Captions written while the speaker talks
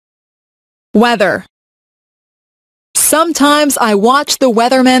Weather. Sometimes I watch the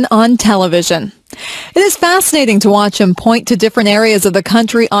weatherman on television. It is fascinating to watch him point to different areas of the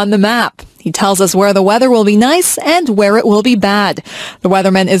country on the map. He tells us where the weather will be nice and where it will be bad. The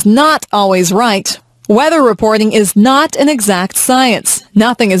weatherman is not always right. Weather reporting is not an exact science.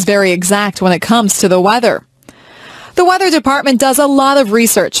 Nothing is very exact when it comes to the weather. The weather department does a lot of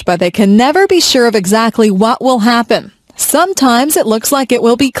research, but they can never be sure of exactly what will happen. Sometimes it looks like it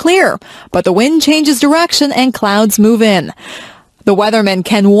will be clear, but the wind changes direction and clouds move in. The weatherman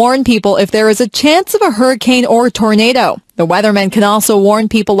can warn people if there is a chance of a hurricane or tornado. The weatherman can also warn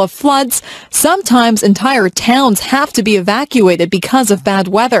people of floods. Sometimes entire towns have to be evacuated because of bad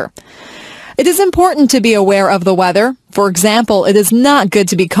weather. It is important to be aware of the weather. For example, it is not good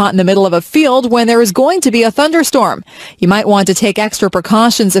to be caught in the middle of a field when there is going to be a thunderstorm. You might want to take extra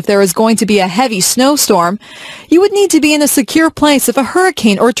precautions if there is going to be a heavy snowstorm. You would need to be in a secure place if a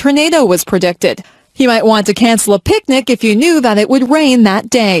hurricane or tornado was predicted. You might want to cancel a picnic if you knew that it would rain that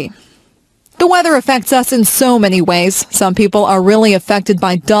day. The weather affects us in so many ways. Some people are really affected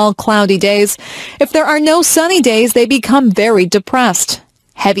by dull, cloudy days. If there are no sunny days, they become very depressed.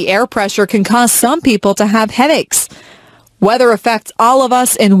 Heavy air pressure can cause some people to have headaches. Weather affects all of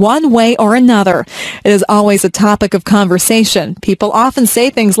us in one way or another. It is always a topic of conversation. People often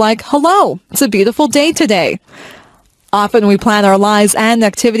say things like, "Hello, it's a beautiful day today." Often we plan our lives and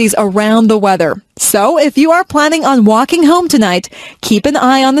activities around the weather. So if you are planning on walking home tonight, keep an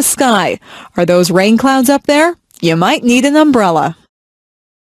eye on the sky. Are those rain clouds up there? You might need an umbrella.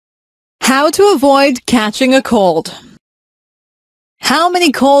 How to avoid catching a cold. How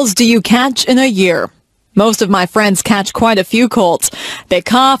many colds do you catch in a year? Most of my friends catch quite a few colds. They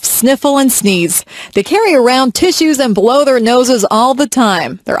cough, sniffle, and sneeze. They carry around tissues and blow their noses all the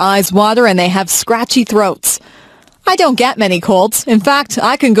time. Their eyes water and they have scratchy throats. I don't get many colds. In fact,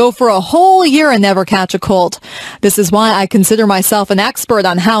 I can go for a whole year and never catch a cold. This is why I consider myself an expert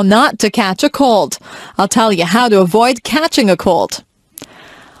on how not to catch a cold. I'll tell you how to avoid catching a cold.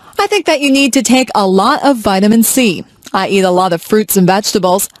 I think that you need to take a lot of vitamin C. I eat a lot of fruits and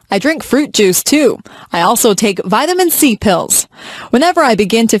vegetables. I drink fruit juice too. I also take vitamin C pills. Whenever I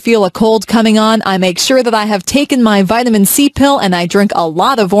begin to feel a cold coming on, I make sure that I have taken my vitamin C pill and I drink a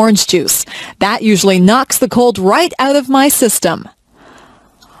lot of orange juice. That usually knocks the cold right out of my system.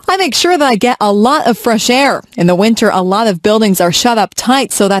 I make sure that I get a lot of fresh air. In the winter, a lot of buildings are shut up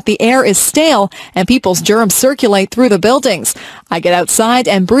tight so that the air is stale and people's germs circulate through the buildings. I get outside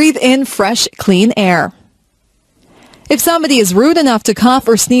and breathe in fresh, clean air. If somebody is rude enough to cough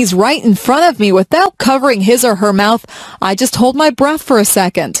or sneeze right in front of me without covering his or her mouth, I just hold my breath for a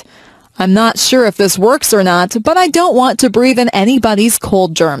second. I'm not sure if this works or not, but I don't want to breathe in anybody's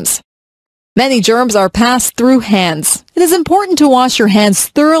cold germs. Many germs are passed through hands. It is important to wash your hands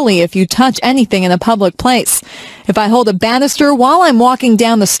thoroughly if you touch anything in a public place. If I hold a banister while I'm walking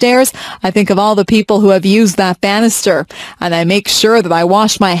down the stairs, I think of all the people who have used that banister, and I make sure that I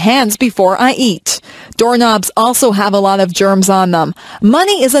wash my hands before I eat. Doorknobs also have a lot of germs on them.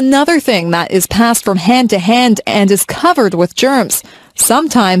 Money is another thing that is passed from hand to hand and is covered with germs.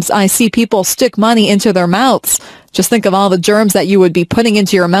 Sometimes I see people stick money into their mouths. Just think of all the germs that you would be putting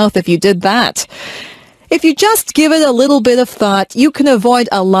into your mouth if you did that. If you just give it a little bit of thought, you can avoid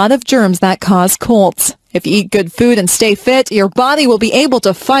a lot of germs that cause colds. If you eat good food and stay fit, your body will be able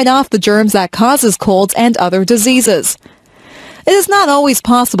to fight off the germs that causes colds and other diseases. It is not always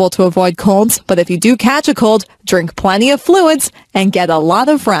possible to avoid colds, but if you do catch a cold, drink plenty of fluids and get a lot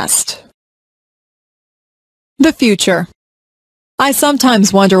of rest. The future. I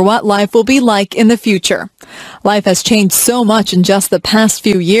sometimes wonder what life will be like in the future. Life has changed so much in just the past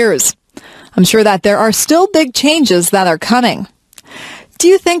few years. I'm sure that there are still big changes that are coming. Do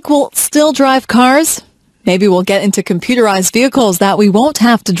you think we'll still drive cars? Maybe we'll get into computerized vehicles that we won't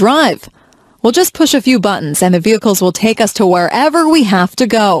have to drive. We'll just push a few buttons and the vehicles will take us to wherever we have to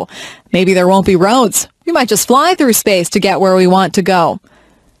go. Maybe there won't be roads. We might just fly through space to get where we want to go.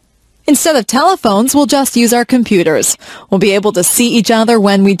 Instead of telephones, we'll just use our computers. We'll be able to see each other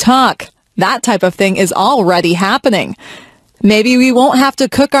when we talk. That type of thing is already happening. Maybe we won't have to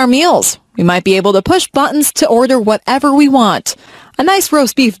cook our meals. We might be able to push buttons to order whatever we want. A nice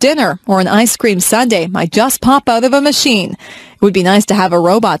roast beef dinner or an ice cream sundae might just pop out of a machine. It would be nice to have a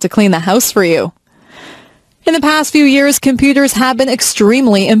robot to clean the house for you. In the past few years, computers have been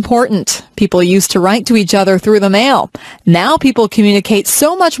extremely important. People used to write to each other through the mail. Now people communicate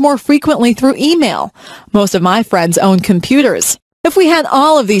so much more frequently through email. Most of my friends own computers. If we had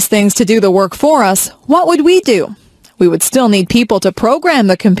all of these things to do the work for us, what would we do? We would still need people to program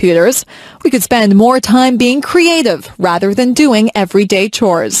the computers. We could spend more time being creative rather than doing everyday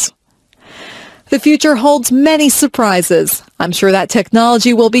chores. The future holds many surprises. I'm sure that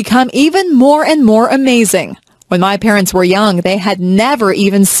technology will become even more and more amazing. When my parents were young, they had never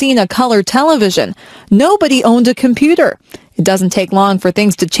even seen a color television. Nobody owned a computer. It doesn't take long for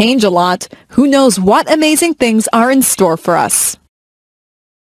things to change a lot. Who knows what amazing things are in store for us?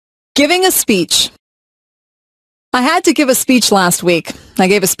 Giving a speech. I had to give a speech last week. I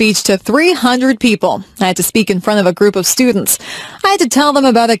gave a speech to 300 people. I had to speak in front of a group of students. I had to tell them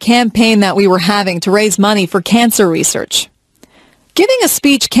about a campaign that we were having to raise money for cancer research. Giving a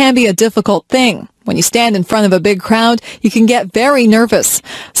speech can be a difficult thing. When you stand in front of a big crowd, you can get very nervous.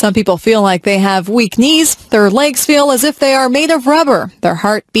 Some people feel like they have weak knees. Their legs feel as if they are made of rubber. Their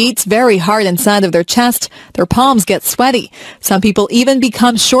heart beats very hard inside of their chest. Their palms get sweaty. Some people even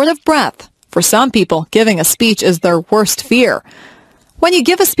become short of breath. For some people, giving a speech is their worst fear. When you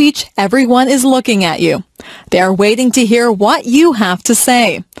give a speech, everyone is looking at you. They are waiting to hear what you have to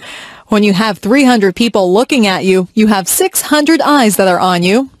say. When you have 300 people looking at you, you have 600 eyes that are on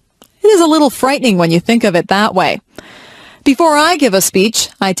you. It is a little frightening when you think of it that way. Before I give a speech,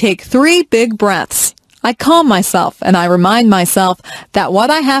 I take 3 big breaths. I calm myself and I remind myself that what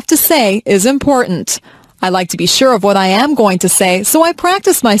I have to say is important. I like to be sure of what I am going to say, so I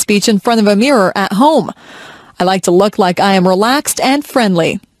practice my speech in front of a mirror at home. I like to look like I am relaxed and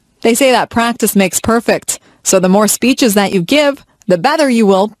friendly. They say that practice makes perfect, so the more speeches that you give, the better you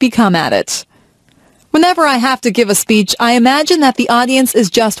will become at it. Whenever I have to give a speech, I imagine that the audience is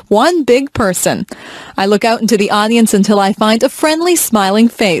just one big person. I look out into the audience until I find a friendly, smiling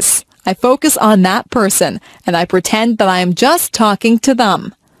face. I focus on that person, and I pretend that I am just talking to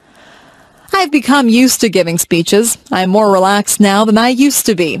them. I've become used to giving speeches. I am more relaxed now than I used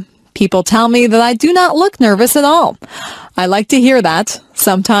to be. People tell me that I do not look nervous at all. I like to hear that.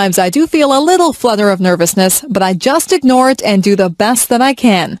 Sometimes I do feel a little flutter of nervousness, but I just ignore it and do the best that I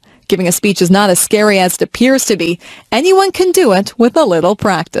can. Giving a speech is not as scary as it appears to be. Anyone can do it with a little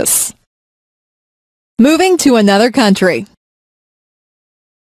practice. Moving to another country.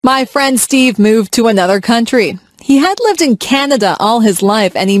 My friend Steve moved to another country. He had lived in Canada all his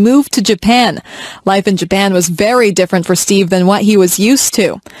life and he moved to Japan. Life in Japan was very different for Steve than what he was used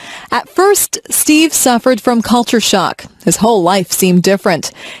to. At first, Steve suffered from culture shock. His whole life seemed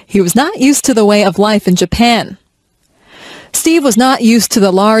different. He was not used to the way of life in Japan. Steve was not used to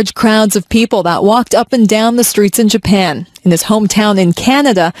the large crowds of people that walked up and down the streets in Japan. In his hometown in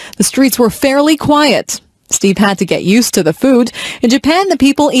Canada, the streets were fairly quiet. Steve had to get used to the food. In Japan, the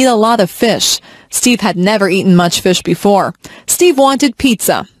people eat a lot of fish. Steve had never eaten much fish before. Steve wanted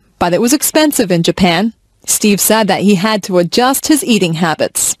pizza, but it was expensive in Japan. Steve said that he had to adjust his eating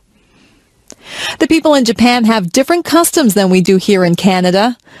habits. The people in Japan have different customs than we do here in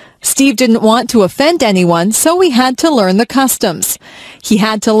Canada. Steve didn't want to offend anyone, so he had to learn the customs. He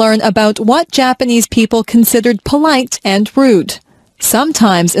had to learn about what Japanese people considered polite and rude.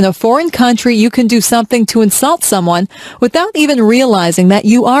 Sometimes in a foreign country, you can do something to insult someone without even realizing that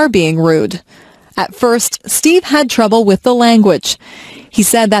you are being rude. At first, Steve had trouble with the language. He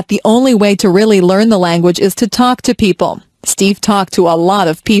said that the only way to really learn the language is to talk to people. Steve talked to a lot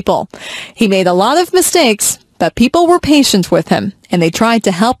of people. He made a lot of mistakes, but people were patient with him, and they tried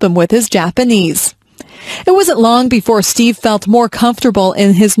to help him with his Japanese. It wasn't long before Steve felt more comfortable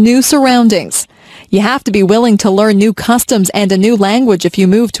in his new surroundings. You have to be willing to learn new customs and a new language if you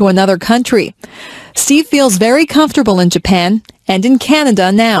move to another country. Steve feels very comfortable in Japan and in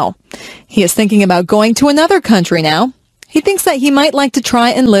Canada now. He is thinking about going to another country now. He thinks that he might like to try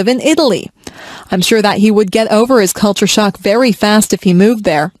and live in Italy. I'm sure that he would get over his culture shock very fast if he moved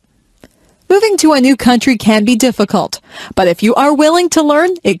there. Moving to a new country can be difficult, but if you are willing to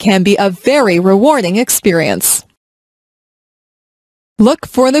learn, it can be a very rewarding experience. Look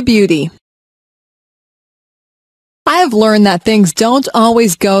for the beauty. I have learned that things don't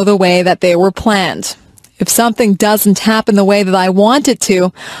always go the way that they were planned. If something doesn't happen the way that I want it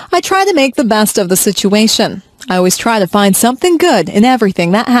to, I try to make the best of the situation. I always try to find something good in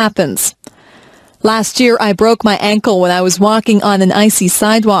everything that happens. Last year, I broke my ankle when I was walking on an icy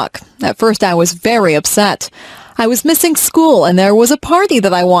sidewalk. At first, I was very upset. I was missing school and there was a party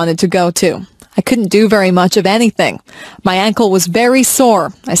that I wanted to go to. I couldn't do very much of anything. My ankle was very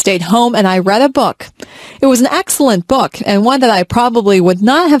sore. I stayed home and I read a book. It was an excellent book and one that I probably would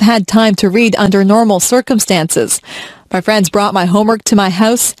not have had time to read under normal circumstances. My friends brought my homework to my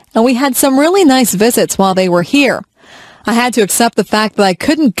house and we had some really nice visits while they were here. I had to accept the fact that I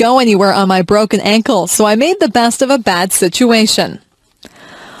couldn't go anywhere on my broken ankle, so I made the best of a bad situation.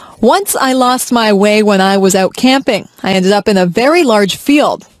 Once I lost my way when I was out camping. I ended up in a very large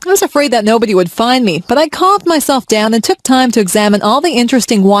field. I was afraid that nobody would find me, but I calmed myself down and took time to examine all the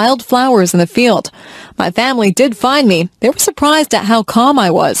interesting wild flowers in the field. My family did find me. They were surprised at how calm I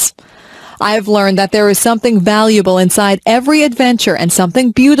was. I have learned that there is something valuable inside every adventure and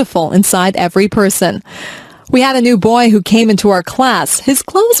something beautiful inside every person. We had a new boy who came into our class. His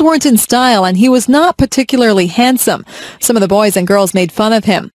clothes weren't in style and he was not particularly handsome. Some of the boys and girls made fun of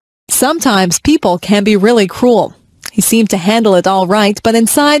him. Sometimes people can be really cruel. He seemed to handle it all right, but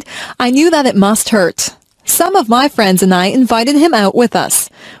inside, I knew that it must hurt. Some of my friends and I invited him out with us.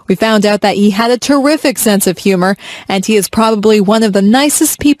 We found out that he had a terrific sense of humor, and he is probably one of the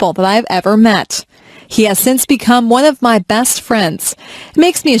nicest people that I have ever met. He has since become one of my best friends. It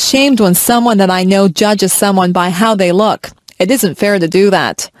makes me ashamed when someone that I know judges someone by how they look. It isn't fair to do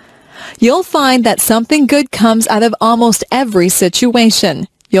that. You'll find that something good comes out of almost every situation.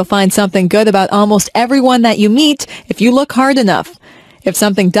 You'll find something good about almost everyone that you meet if you look hard enough. If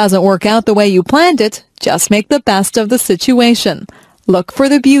something doesn't work out the way you planned it, just make the best of the situation. Look for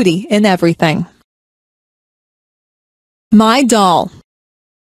the beauty in everything. My doll.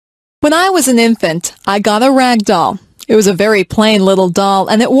 When I was an infant, I got a rag doll. It was a very plain little doll,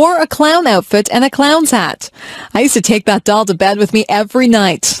 and it wore a clown outfit and a clown's hat. I used to take that doll to bed with me every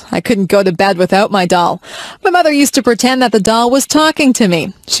night. I couldn't go to bed without my doll. My mother used to pretend that the doll was talking to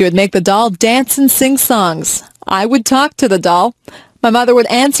me. She would make the doll dance and sing songs. I would talk to the doll. My mother would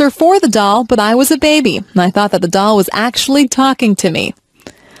answer for the doll, but I was a baby, and I thought that the doll was actually talking to me.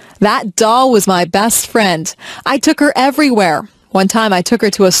 That doll was my best friend. I took her everywhere. One time I took her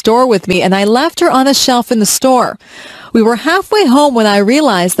to a store with me, and I left her on a shelf in the store. We were halfway home when I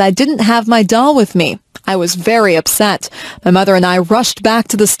realized that I didn't have my doll with me. I was very upset. My mother and I rushed back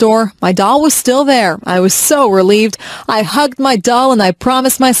to the store. My doll was still there. I was so relieved. I hugged my doll and I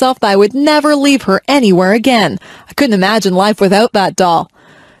promised myself that I would never leave her anywhere again. I couldn't imagine life without that doll.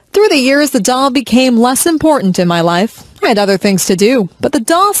 Through the years, the doll became less important in my life. I had other things to do, but the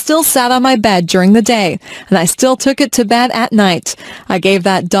doll still sat on my bed during the day, and I still took it to bed at night. I gave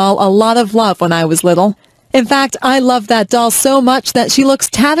that doll a lot of love when I was little. In fact, I love that doll so much that she looks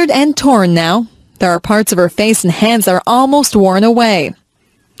tattered and torn now. There are parts of her face and hands that are almost worn away.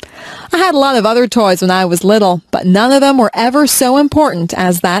 I had a lot of other toys when I was little, but none of them were ever so important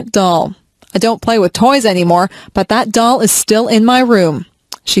as that doll. I don't play with toys anymore, but that doll is still in my room.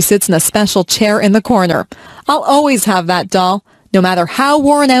 She sits in a special chair in the corner. I'll always have that doll. No matter how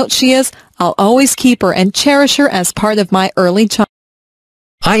worn out she is, I'll always keep her and cherish her as part of my early childhood.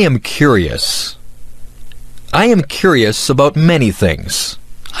 I am curious. I am curious about many things.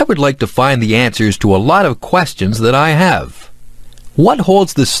 I would like to find the answers to a lot of questions that I have. What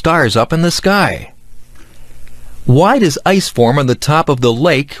holds the stars up in the sky? Why does ice form on the top of the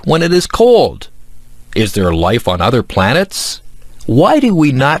lake when it is cold? Is there life on other planets? Why do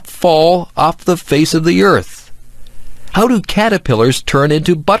we not fall off the face of the earth? How do caterpillars turn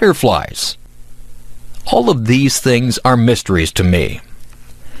into butterflies? All of these things are mysteries to me.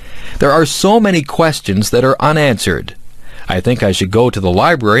 There are so many questions that are unanswered. I think I should go to the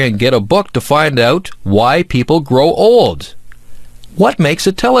library and get a book to find out why people grow old. What makes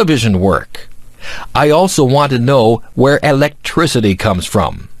a television work? I also want to know where electricity comes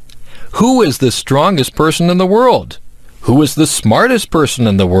from. Who is the strongest person in the world? Who is the smartest person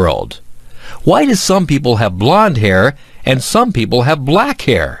in the world? Why do some people have blonde hair and some people have black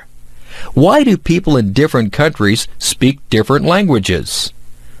hair? Why do people in different countries speak different languages?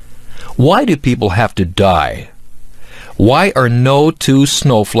 Why do people have to die? Why are no two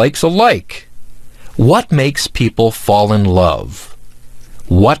snowflakes alike? What makes people fall in love?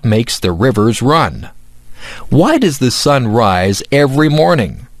 What makes the rivers run? Why does the sun rise every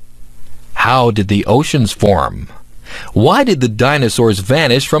morning? How did the oceans form? Why did the dinosaurs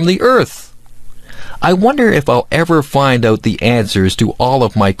vanish from the earth? I wonder if I'll ever find out the answers to all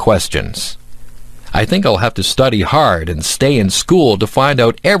of my questions. I think I'll have to study hard and stay in school to find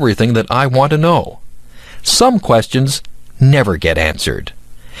out everything that I want to know. Some questions never get answered.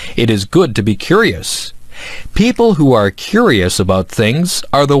 It is good to be curious. People who are curious about things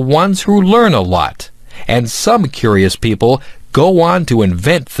are the ones who learn a lot, and some curious people go on to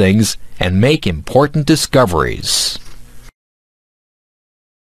invent things and make important discoveries.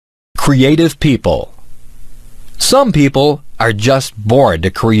 Creative people. Some people are just born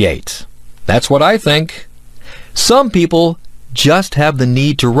to create. That's what I think. Some people just have the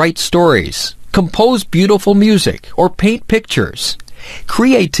need to write stories, compose beautiful music, or paint pictures.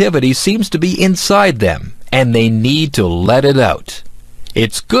 Creativity seems to be inside them, and they need to let it out.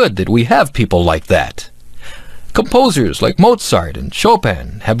 It's good that we have people like that. Composers like Mozart and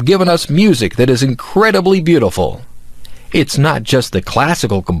Chopin have given us music that is incredibly beautiful. It's not just the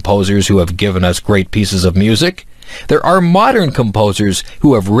classical composers who have given us great pieces of music. There are modern composers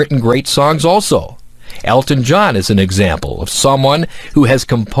who have written great songs also. Elton John is an example of someone who has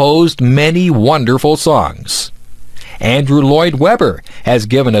composed many wonderful songs. Andrew Lloyd Webber has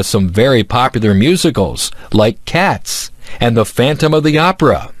given us some very popular musicals like Cats and The Phantom of the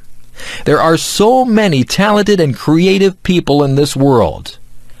Opera. There are so many talented and creative people in this world.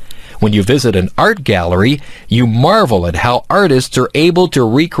 When you visit an art gallery, you marvel at how artists are able to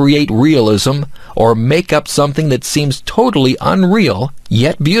recreate realism or make up something that seems totally unreal,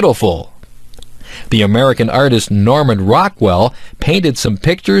 yet beautiful. The American artist Norman Rockwell painted some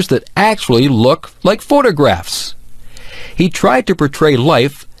pictures that actually look like photographs. He tried to portray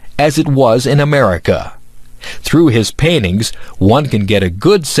life as it was in America. Through his paintings, one can get a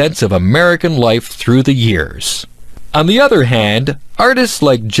good sense of American life through the years. On the other hand, artists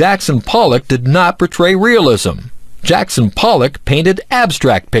like Jackson Pollock did not portray realism. Jackson Pollock painted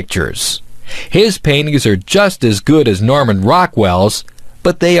abstract pictures. His paintings are just as good as Norman Rockwell's,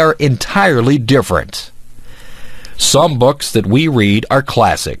 but they are entirely different. Some books that we read are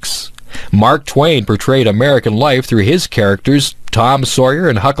classics. Mark Twain portrayed American life through his characters Tom Sawyer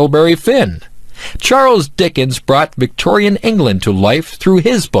and Huckleberry Finn. Charles Dickens brought Victorian England to life through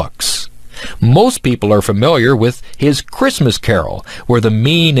his books. Most people are familiar with his Christmas Carol, where the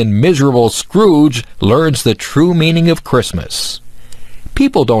mean and miserable Scrooge learns the true meaning of Christmas.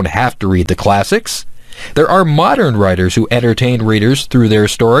 People don't have to read the classics. There are modern writers who entertain readers through their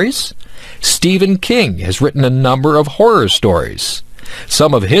stories. Stephen King has written a number of horror stories.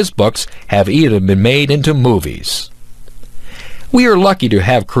 Some of his books have even been made into movies. We are lucky to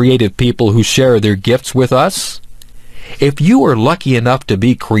have creative people who share their gifts with us. If you are lucky enough to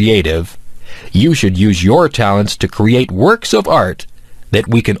be creative, you should use your talents to create works of art that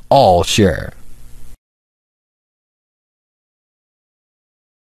we can all share.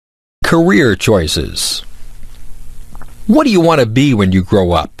 Career choices. What do you want to be when you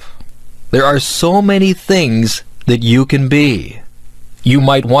grow up? There are so many things that you can be. You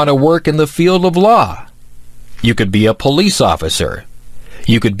might want to work in the field of law. You could be a police officer.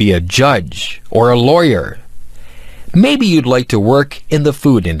 You could be a judge or a lawyer. Maybe you'd like to work in the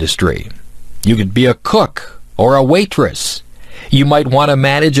food industry. You could be a cook or a waitress. You might want to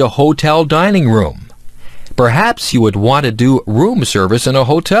manage a hotel dining room. Perhaps you would want to do room service in a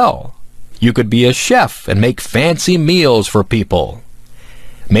hotel. You could be a chef and make fancy meals for people.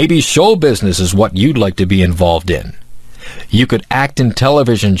 Maybe show business is what you'd like to be involved in. You could act in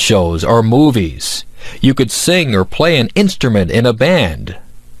television shows or movies. You could sing or play an instrument in a band.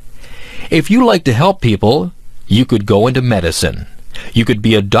 If you like to help people, you could go into medicine. You could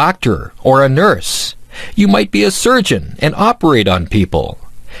be a doctor or a nurse. You might be a surgeon and operate on people.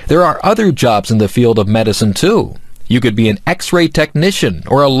 There are other jobs in the field of medicine too. You could be an X-ray technician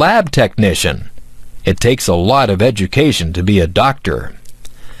or a lab technician. It takes a lot of education to be a doctor.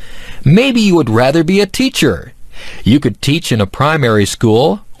 Maybe you would rather be a teacher. You could teach in a primary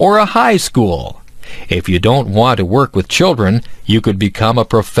school or a high school. If you don't want to work with children, you could become a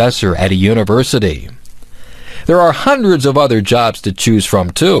professor at a university. There are hundreds of other jobs to choose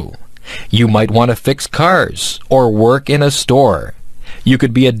from too. You might want to fix cars or work in a store. You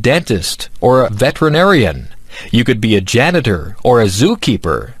could be a dentist or a veterinarian. You could be a janitor or a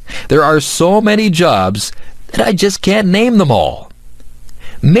zookeeper. There are so many jobs that I just can't name them all.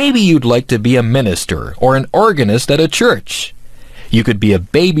 Maybe you'd like to be a minister or an organist at a church. You could be a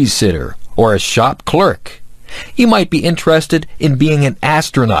babysitter or a shop clerk. You might be interested in being an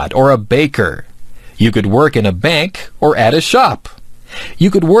astronaut or a baker. You could work in a bank or at a shop. You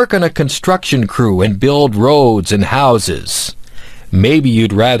could work on a construction crew and build roads and houses. Maybe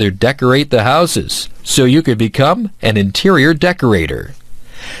you'd rather decorate the houses, so you could become an interior decorator.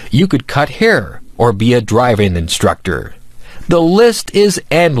 You could cut hair or be a driving instructor. The list is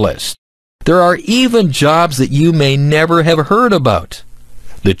endless. There are even jobs that you may never have heard about.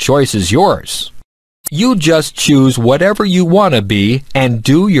 The choice is yours. You just choose whatever you want to be and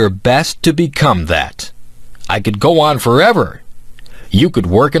do your best to become that. I could go on forever. You could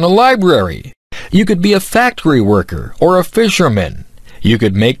work in a library. You could be a factory worker or a fisherman. You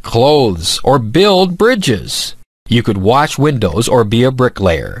could make clothes or build bridges. You could wash windows or be a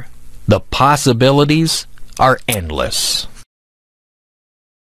bricklayer. The possibilities are endless.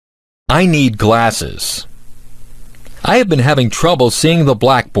 I need glasses. I have been having trouble seeing the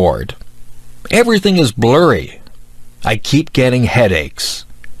blackboard. Everything is blurry. I keep getting headaches.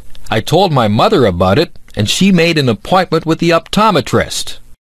 I told my mother about it, and she made an appointment with the optometrist.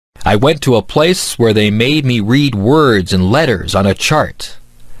 I went to a place where they made me read words and letters on a chart.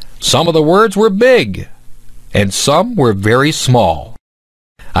 Some of the words were big, and some were very small.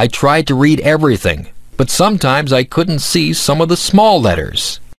 I tried to read everything, but sometimes I couldn't see some of the small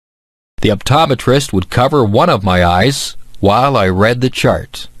letters. The optometrist would cover one of my eyes while I read the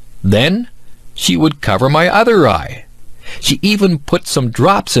chart. Then she would cover my other eye. She even put some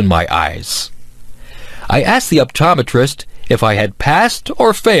drops in my eyes. I asked the optometrist if I had passed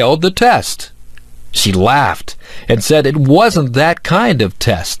or failed the test. She laughed and said it wasn't that kind of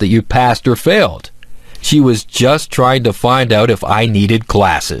test that you passed or failed. She was just trying to find out if I needed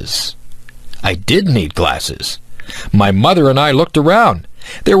glasses. I did need glasses. My mother and I looked around.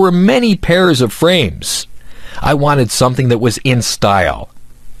 There were many pairs of frames. I wanted something that was in style.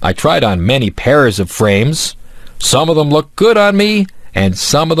 I tried on many pairs of frames. Some of them looked good on me, and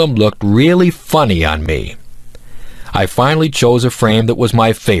some of them looked really funny on me. I finally chose a frame that was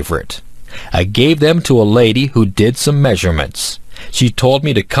my favorite. I gave them to a lady who did some measurements. She told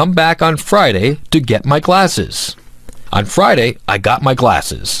me to come back on Friday to get my glasses. On Friday, I got my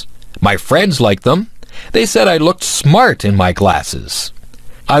glasses. My friends liked them. They said I looked smart in my glasses.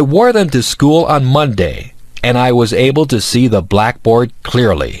 I wore them to school on Monday, and I was able to see the blackboard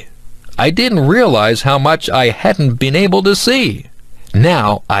clearly. I didn't realize how much I hadn't been able to see.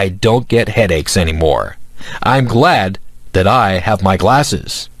 Now I don't get headaches anymore. I'm glad that I have my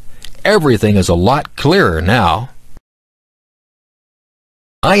glasses. Everything is a lot clearer now.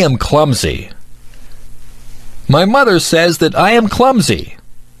 I am clumsy. My mother says that I am clumsy.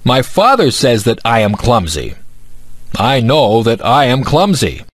 My father says that I am clumsy. I know that I am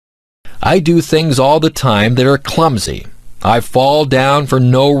clumsy. I do things all the time that are clumsy. I fall down for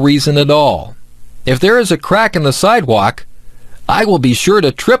no reason at all. If there is a crack in the sidewalk, I will be sure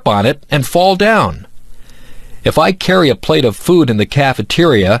to trip on it and fall down. If I carry a plate of food in the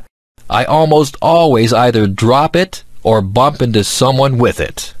cafeteria, I almost always either drop it or bump into someone with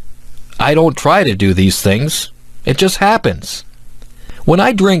it. I don't try to do these things. It just happens. When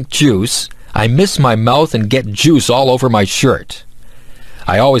I drink juice, I miss my mouth and get juice all over my shirt.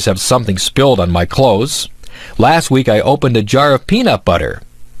 I always have something spilled on my clothes. Last week I opened a jar of peanut butter.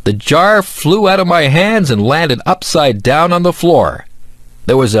 The jar flew out of my hands and landed upside down on the floor.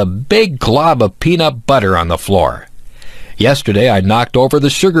 There was a big glob of peanut butter on the floor. Yesterday I knocked over the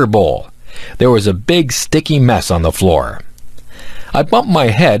sugar bowl. There was a big sticky mess on the floor. I bump my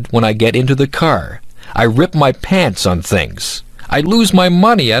head when I get into the car. I rip my pants on things. I lose my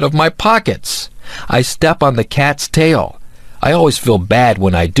money out of my pockets. I step on the cat's tail. I always feel bad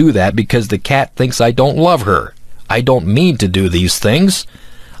when I do that because the cat thinks I don't love her. I don't mean to do these things.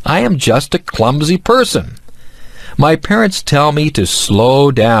 I am just a clumsy person. My parents tell me to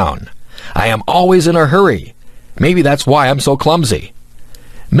slow down. I am always in a hurry. Maybe that's why I'm so clumsy.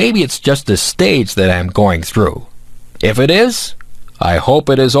 Maybe it's just a stage that I am going through. If it is, I hope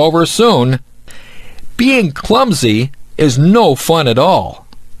it is over soon. Being clumsy is no fun at all.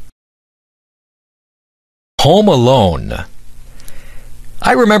 Home alone.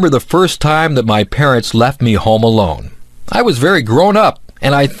 I remember the first time that my parents left me home alone. I was very grown up,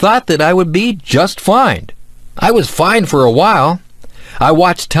 and I thought that I would be just fine. I was fine for a while. I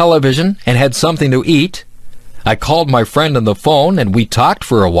watched television and had something to eat. I called my friend on the phone, and we talked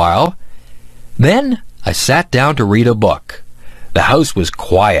for a while. Then I sat down to read a book. The house was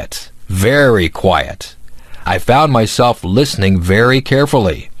quiet, very quiet. I found myself listening very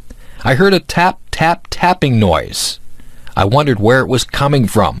carefully. I heard a tap-tap-tapping noise. I wondered where it was coming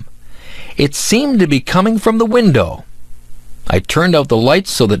from. It seemed to be coming from the window. I turned out the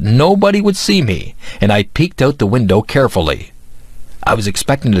lights so that nobody would see me, and I peeked out the window carefully. I was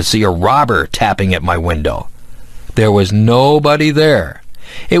expecting to see a robber tapping at my window. There was nobody there.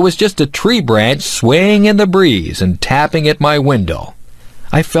 It was just a tree branch swaying in the breeze and tapping at my window.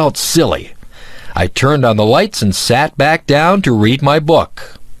 I felt silly. I turned on the lights and sat back down to read my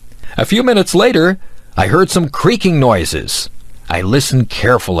book. A few minutes later, I heard some creaking noises. I listened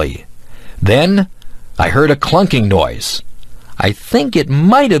carefully. Then I heard a clunking noise. I think it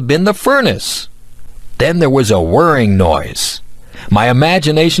might have been the furnace. Then there was a whirring noise. My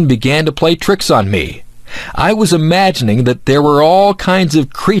imagination began to play tricks on me. I was imagining that there were all kinds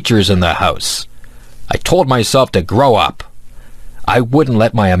of creatures in the house. I told myself to grow up. I wouldn't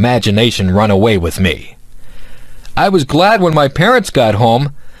let my imagination run away with me. I was glad when my parents got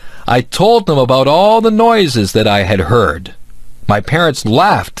home. I told them about all the noises that I had heard. My parents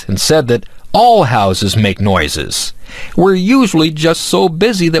laughed and said that all houses make noises. We're usually just so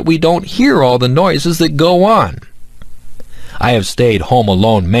busy that we don't hear all the noises that go on. I have stayed home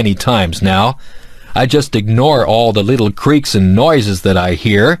alone many times now. I just ignore all the little creaks and noises that I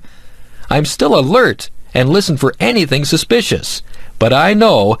hear. I'm still alert and listen for anything suspicious, but I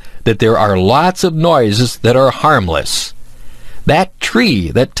know that there are lots of noises that are harmless. That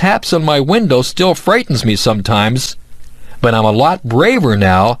tree that taps on my window still frightens me sometimes, but I'm a lot braver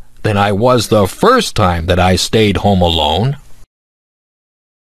now than I was the first time that I stayed home alone.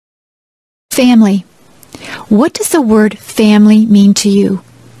 Family. What does the word family mean to you?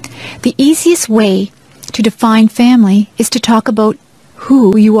 The easiest way to define family is to talk about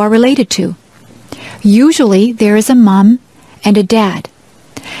who you are related to. Usually there is a mom and a dad,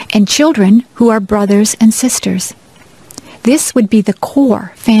 and children who are brothers and sisters. This would be the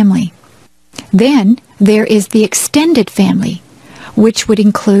core family. Then there is the extended family, which would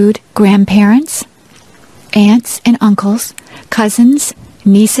include grandparents, aunts and uncles, cousins,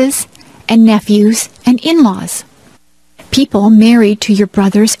 nieces, and nephews, and in-laws. People married to your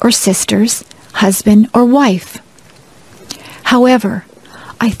brothers or sisters, husband or wife. However,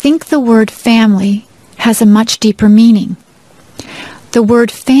 I think the word family has a much deeper meaning. The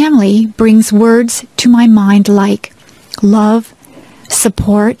word family brings words to my mind like love,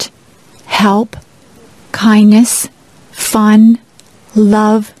 support, help, kindness, fun,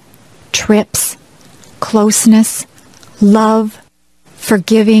 love, trips, closeness, love,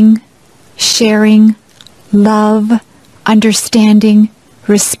 forgiving, sharing, love, understanding,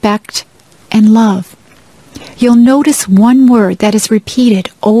 respect, and love. You'll notice one word that is repeated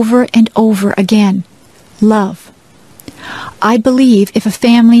over and over again: love. I believe if a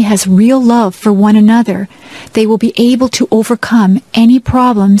family has real love for one another, they will be able to overcome any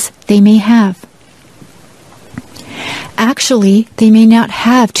problems they may have. Actually, they may not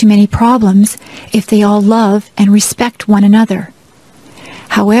have too many problems if they all love and respect one another.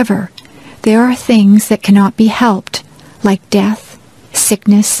 However, there are things that cannot be helped, like death,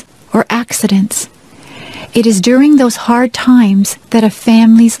 sickness, or accidents. It is during those hard times that a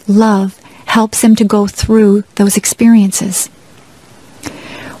family's love helps them to go through those experiences.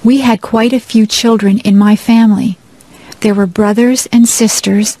 We had quite a few children in my family. There were brothers and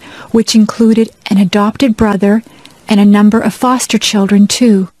sisters, which included an adopted brother and a number of foster children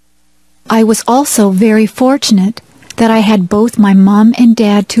too. I was also very fortunate that I had both my mom and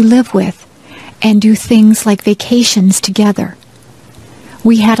dad to live with and do things like vacations together.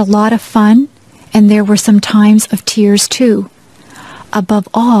 We had a lot of fun, and there were some times of tears too. Above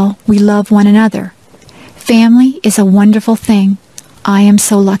all, we love one another. Family is a wonderful thing. I am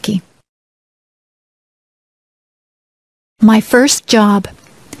so lucky. My first job.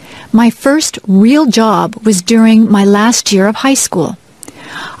 My first real job was during my last year of high school.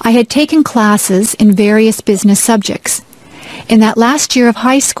 I had taken classes in various business subjects. In that last year of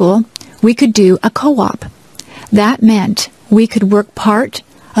high school, we could do a co-op. That meant we could work part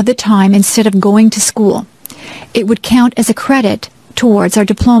of the time instead of going to school. It would count as a credit towards our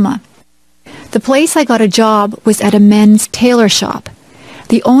diploma. The place I got a job was at a men's tailor shop.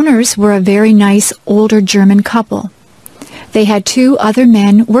 The owners were a very nice older German couple. They had two other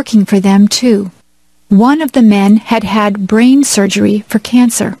men working for them too. One of the men had had brain surgery for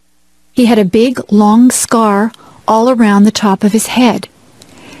cancer. He had a big, long scar all around the top of his head.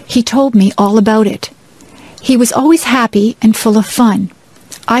 He told me all about it. He was always happy and full of fun.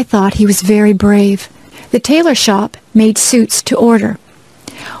 I thought he was very brave. The tailor shop made suits to order.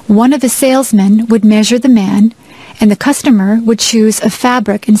 One of the salesmen would measure the man, and the customer would choose a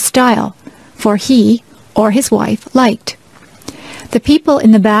fabric and style, for he or his wife liked. The people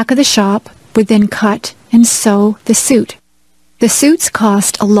in the back of the shop would then cut and sew the suit. The suits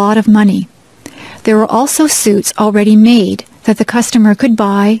cost a lot of money. There were also suits already made that the customer could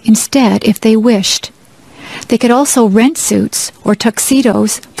buy instead if they wished. They could also rent suits or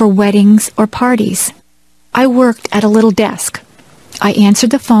tuxedos for weddings or parties. I worked at a little desk. I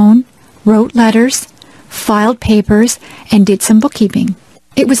answered the phone, wrote letters, filed papers, and did some bookkeeping.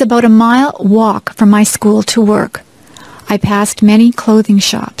 It was about a mile walk from my school to work. I passed many clothing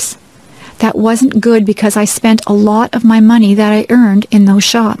shops. That wasn't good because I spent a lot of my money that I earned in those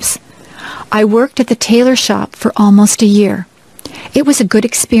shops. I worked at the tailor shop for almost a year. It was a good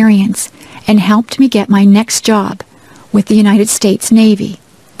experience and helped me get my next job with the United States Navy.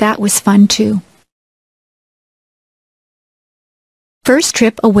 That was fun too. First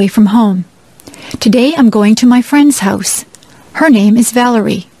trip away from home. Today I'm going to my friend's house. Her name is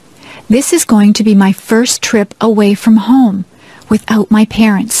Valerie. This is going to be my first trip away from home without my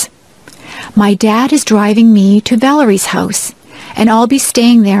parents. My dad is driving me to Valerie's house, and I'll be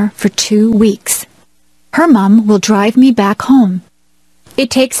staying there for 2 weeks. Her mom will drive me back home. It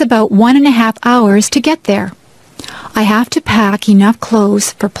takes about 1.5 hours to get there. I have to pack enough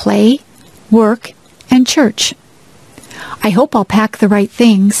clothes for play, work, and church. I hope I'll pack the right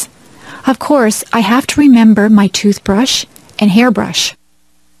things. Of course, I have to remember my toothbrush and hairbrush.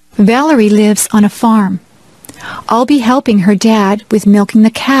 Valerie lives on a farm. I'll be helping her dad with milking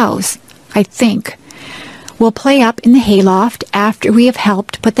the cows, I think. We'll play up in the hayloft after we have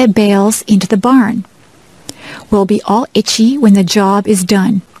helped put the bales into the barn. We'll be all itchy when the job is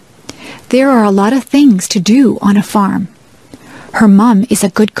done. There are a lot of things to do on a farm. Her mum is a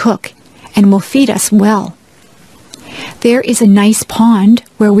good cook and will feed us well. There is a nice pond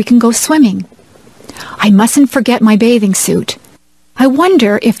where we can go swimming. I mustn't forget my bathing suit. I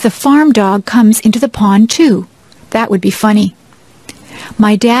wonder if the farm dog comes into the pond too. That would be funny.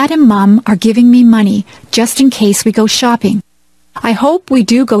 My dad and Mum are giving me money just in case we go shopping. I hope we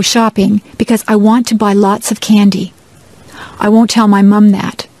do go shopping because I want to buy lots of candy. I won't tell my Mum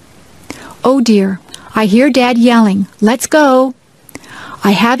that. Oh dear, I hear Dad yelling, "Let's go!"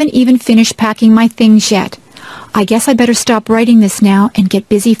 I haven't even finished packing my things yet. I guess I better stop writing this now and get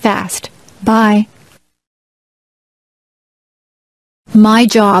busy fast. Bye. My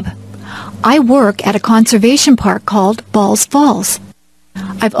job. I work at a conservation park called Balls Falls.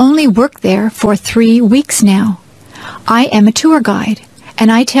 I've only worked there for 3 weeks now. I am a tour guide,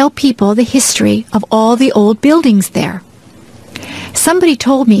 and I tell people the history of all the old buildings there. Somebody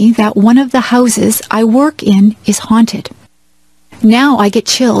told me that one of the houses I work in is haunted. Now I get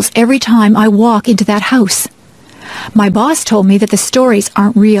chills every time I walk into that house. My boss told me that the stories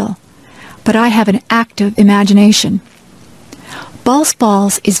aren't real, but I have an active imagination. Balls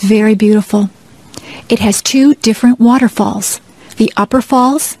Falls is very beautiful. It has 2 different waterfalls, the upper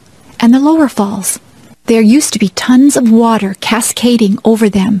falls and the lower falls. There used to be tons of water cascading over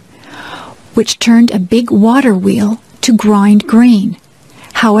them, which turned a big water wheel to grind grain.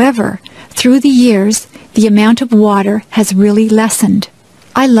 However, through the years, the amount of water has really lessened.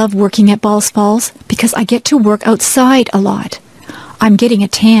 I love working at Balls Falls because I get to work outside a lot. I'm getting a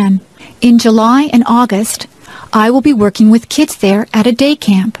tan. In July and August, I will be working with kids there at a day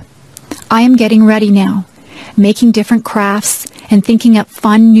camp. I am getting ready now, making different crafts and thinking up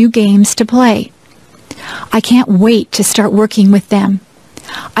fun new games to play. I can't wait to start working with them.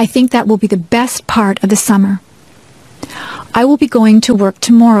 I think that will be the best part of the summer. I will be going to work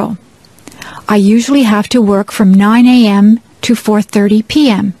tomorrow. I usually have to work from 9 a.m. to 4:30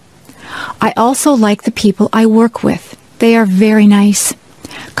 p.m. I also like the people I work with. They are very nice.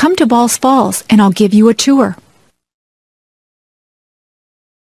 Come to Balls Falls and I'll give you a tour.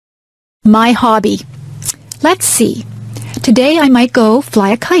 My hobby. Let's see. Today I might go fly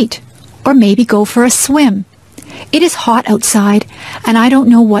a kite, or maybe go for a swim. It is hot outside, and I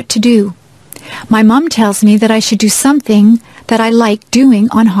don't know what to do. My mom tells me that I should do something that I like doing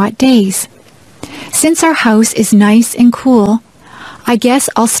on hot days. Since our house is nice and cool, I guess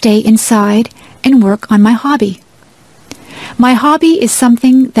I'll stay inside and work on my hobby. My hobby is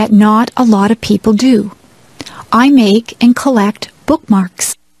something that not a lot of people do. I make and collect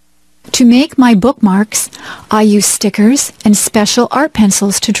bookmarks. To make my bookmarks, I use stickers and special art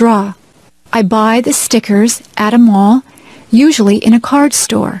pencils to draw. I buy the stickers at a mall, usually in a card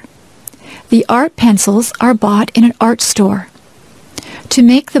store. The art pencils are bought in an art store. To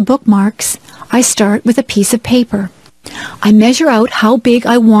make the bookmarks, I start with a piece of paper. I measure out how big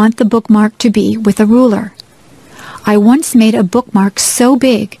I want the bookmark to be with a ruler. I once made a bookmark so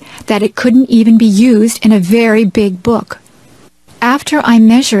big that it couldn't even be used in a very big book. After I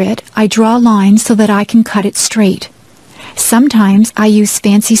measure it, I draw lines so that I can cut it straight. Sometimes I use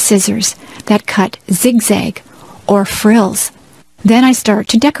fancy scissors that cut zigzag or frills. Then I start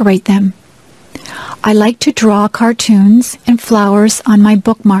to decorate them. I like to draw cartoons and flowers on my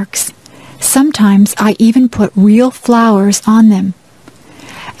bookmarks. Sometimes I even put real flowers on them.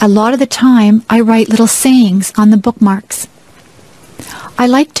 A lot of the time I write little sayings on the bookmarks. I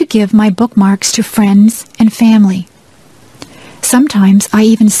like to give my bookmarks to friends and family. Sometimes I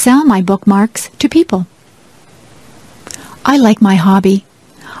even sell my bookmarks to people. I like my hobby.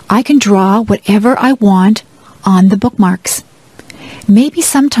 I can draw whatever I want on the bookmarks. Maybe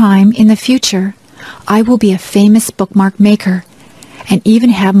sometime in the future, I will be a famous bookmark maker and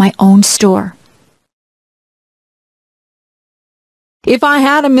even have my own store. If I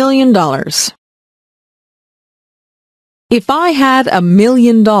had $1 million. If I had $1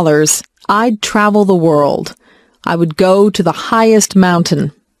 million, I'd travel the world. I would go to the highest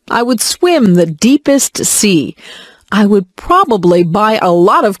mountain. I would swim the deepest sea. I would probably buy a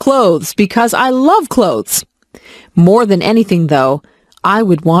lot of clothes because I love clothes. More than anything, though, I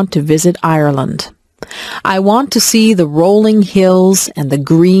would want to visit Ireland. I want to see the rolling hills and the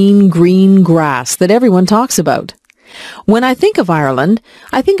green, green grass that everyone talks about. When I think of Ireland,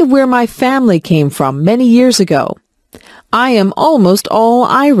 I think of where my family came from many years ago. I am almost all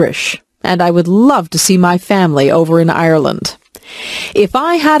Irish, and I would love to see my family over in Ireland. If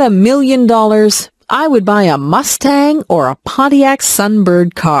I had $1 million, I would buy a Mustang or a Pontiac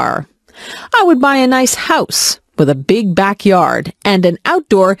Sunbird car. I would buy a nice house with a big backyard and an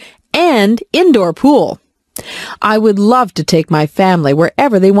outdoor and indoor pool. I would love to take my family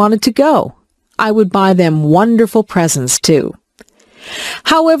wherever they wanted to go. I would buy them wonderful presents, too.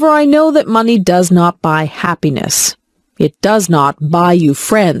 However, I know that money does not buy happiness. It does not buy you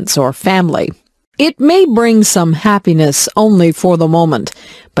friends or family. It may bring some happiness only for the moment,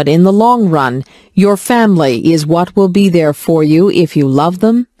 but in the long run, your family is what will be there for you if you love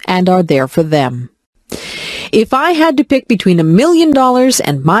them and are there for them. If I had to pick between $1 million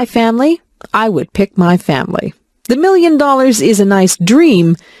and my family, I would pick my family. The $1 million is a nice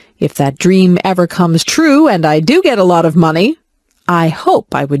dream. If that dream ever comes true and I do get a lot of money, I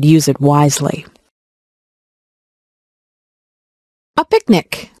hope I would use it wisely. A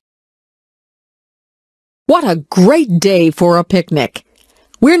picnic. What a great day for a picnic!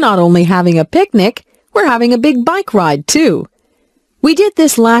 We're not only having a picnic, we're having a big bike ride too. We did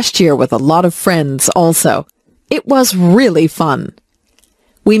this last year with a lot of friends also. It was really fun.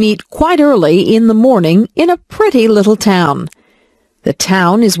 We meet quite early in the morning in a pretty little town. The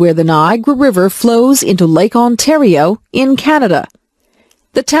town is where the Niagara River flows into Lake Ontario in Canada.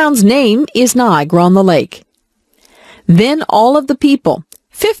 The town's name is Niagara-on-the-Lake. Then all of the people,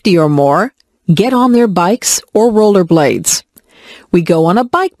 50 or more, get on their bikes or rollerblades. We go on a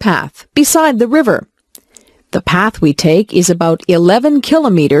bike path beside the river. The path we take is about 11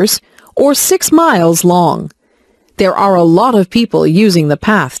 kilometers or 6 miles long. There are a lot of people using the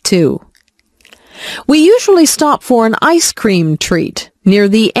path, too. We usually stop for an ice cream treat near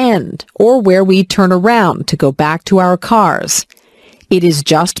the end or where we turn around to go back to our cars. It is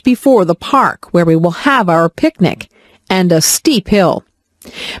just before the park where we will have our picnic and a steep hill.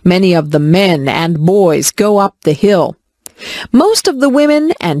 Many of the men and boys go up the hill. Most of the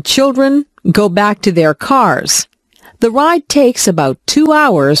women and children go back to their cars. The ride takes about 2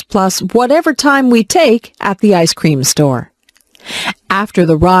 hours plus whatever time we take at the ice cream store. After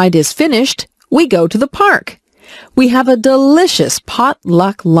the ride is finished, we go to the park. We have a delicious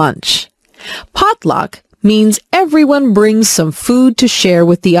potluck lunch. Potluck means everyone brings some food to share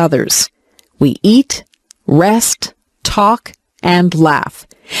with the others. We eat, rest, talk, and laugh.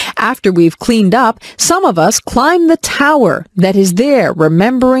 After we've cleaned up, some of us climb the tower that is there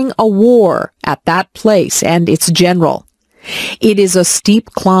remembering a war at that place and its general. It is a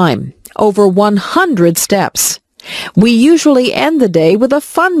steep climb, over 100 steps. We usually end the day with a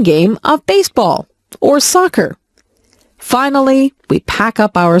fun game of baseball or soccer. Finally, we pack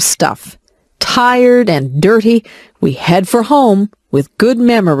up our stuff. Tired and dirty, we head for home with good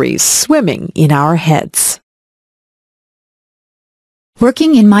memories swimming in our heads.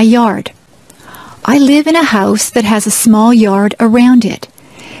 Working in my yard. I live in a house that has a small yard around it.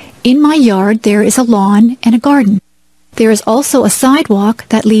 In my yard there is a lawn and a garden. There is also a sidewalk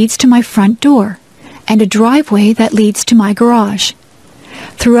that leads to my front door and a driveway that leads to my garage.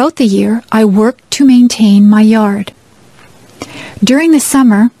 Throughout the year, I work to maintain my yard. During the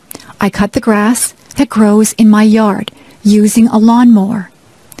summer, I cut the grass that grows in my yard using a lawnmower.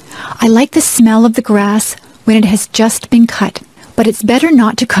 I like the smell of the grass when it has just been cut. But it's better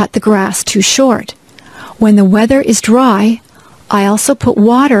not to cut the grass too short. When the weather is dry, I also put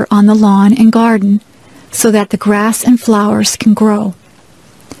water on the lawn and garden so that the grass and flowers can grow.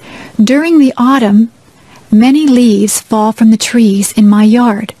 During the autumn, many leaves fall from the trees in my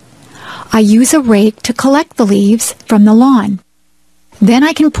yard. I use a rake to collect the leaves from the lawn. Then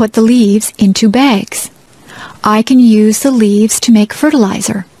I can put the leaves into bags. I can use the leaves to make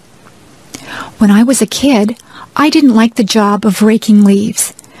fertilizer. When I was a kid, I didn't like the job of raking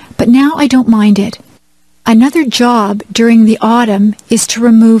leaves, but now I don't mind it. Another job during the autumn is to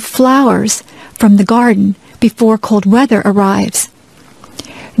remove flowers from the garden before cold weather arrives.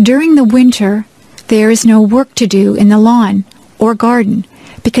 During the winter, there is no work to do in the lawn or garden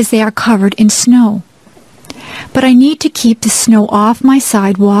because they are covered in snow. But I need to keep the snow off my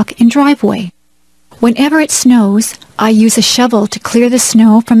sidewalk and driveway. Whenever it snows, I use a shovel to clear the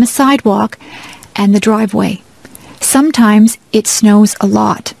snow from the sidewalk and the driveway. Sometimes it snows a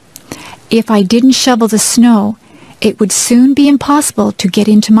lot. If I didn't shovel the snow, it would soon be impossible to get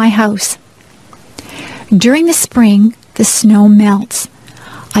into my house. During the spring, the snow melts.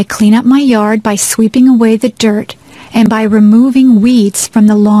 I clean up my yard by sweeping away the dirt and by removing weeds from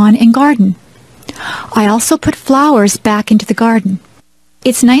the lawn and garden. I also put flowers back into the garden.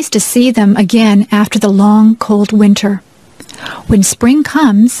 It's nice to see them again after the long, cold winter. When spring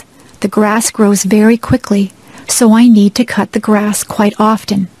comes, the grass grows very quickly, so I need to cut the grass quite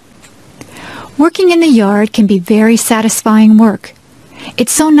often. Working in the yard can be very satisfying work.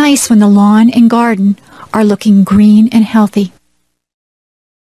 It's so nice when the lawn and garden are looking green and healthy.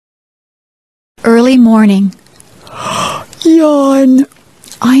 Early morning. Yawn.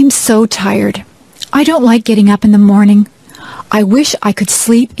 I'm so tired. I don't like getting up in the morning. I wish I could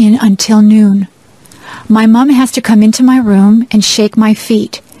sleep in until noon. My mom has to come into my room and shake my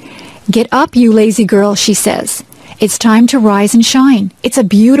feet. "Get up, you lazy girl," she says. "It's time to rise and shine. It's a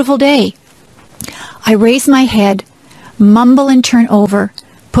beautiful day." I raise my head, mumble and turn over,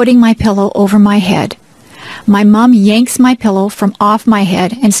 putting my pillow over my head. My mom yanks my pillow from off my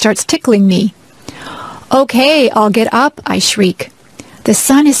head and starts tickling me. "Okay, I'll get up," I shriek. The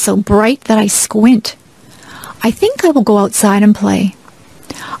sun is so bright that I squint. I think I will go outside and play.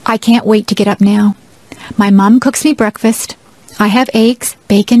 I can't wait to get up now. My mom cooks me breakfast. I have eggs,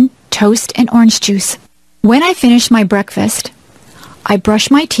 bacon, toast, and orange juice. When I finish my breakfast, I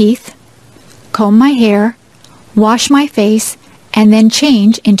brush my teeth, comb my hair, wash my face, and then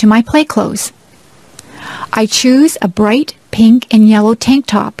change into my play clothes. I choose a bright pink and yellow tank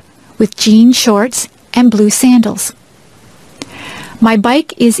top with jean shorts and blue sandals. My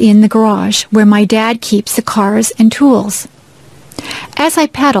bike is in the garage where my dad keeps the cars and tools. As I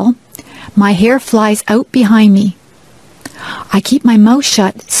pedal, my hair flies out behind me. I keep my mouth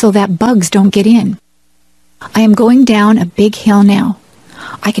shut so that bugs don't get in. I am going down a big hill now.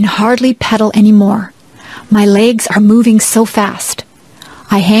 I can hardly pedal anymore. My legs are moving so fast.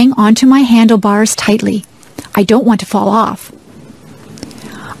 I hang onto my handlebars tightly. I don't want to fall off.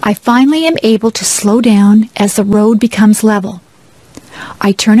 I finally am able to slow down as the road becomes level.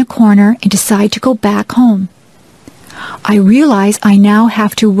 I turn a corner and decide to go back home. I realize I now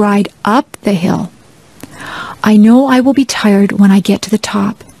have to ride up the hill. I know I will be tired when I get to the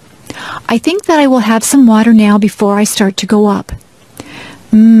top. I think that I will have some water now before I start to go up.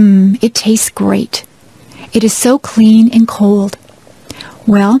 It tastes great. It is so clean and cold.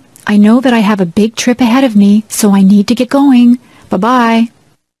 Well, I know that I have a big trip ahead of me, so I need to get going. Bye-bye.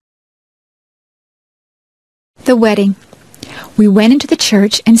 The wedding. We went into the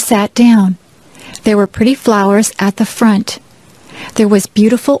church and sat down. There were pretty flowers at the front. There was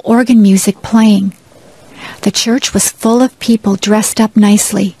beautiful organ music playing. The church was full of people dressed up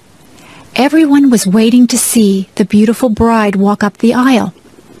nicely. Everyone was waiting to see the beautiful bride walk up the aisle.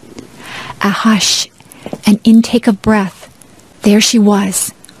 A hush, an intake of breath. There she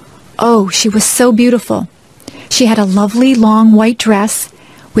was. Oh, she was so beautiful. She had a lovely long white dress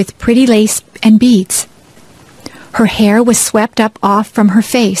with pretty lace and beads. Her hair was swept up off from her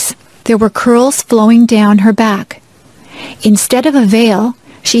face. There were curls flowing down her back. Instead of a veil,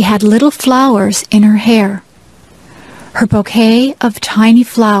 she had little flowers in her hair. Her bouquet of tiny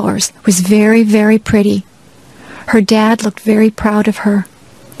flowers was very, very pretty. Her dad looked very proud of her.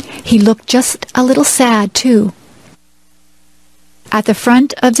 He looked just a little sad, too. At the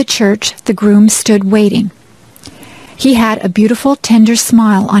front of the church, the groom stood waiting. He had a beautiful, tender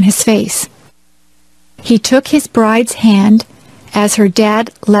smile on his face. He took his bride's hand as her dad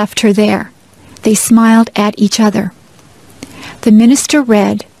left her there. They smiled at each other. The minister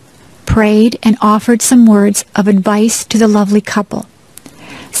read, prayed, and offered some words of advice to the lovely couple.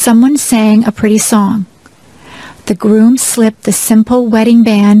 Someone sang a pretty song. The groom slipped the simple wedding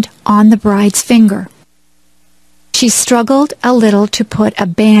band on the bride's finger. She struggled a little to put a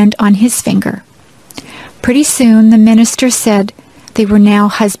band on his finger. Pretty soon the minister said they were now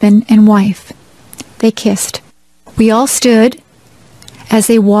husband and wife. They kissed. We all stood as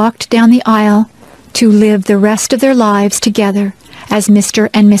they walked down the aisle to live the rest of their lives together as Mr.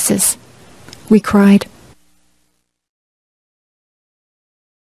 and Mrs. We cried.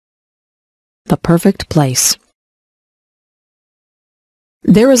 The perfect place.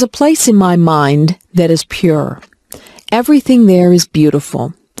 There is a place in my mind that is pure. Everything there is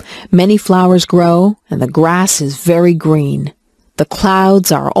beautiful. Many flowers grow, and the grass is very green. The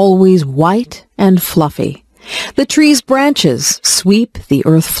clouds are always white and fluffy. The tree's branches sweep the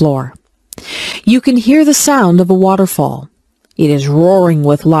earth floor. You can hear the sound of a waterfall. It is roaring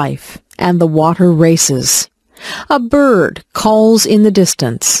with life, and the water races. A bird calls in the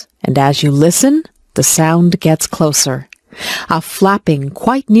distance, and as you listen, the sound gets closer. A flapping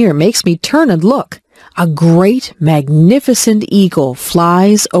quite near makes me turn and look. A great, magnificent eagle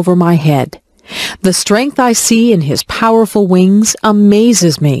flies over my head. The strength I see in his powerful wings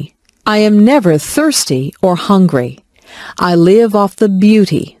amazes me. I am never thirsty or hungry. I live off the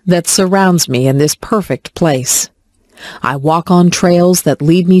beauty that surrounds me in this perfect place. I walk on trails that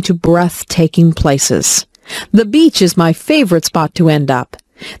lead me to breathtaking places. The beach is my favorite spot to end up.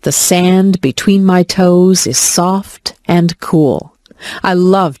 The sand between my toes is soft and cool. I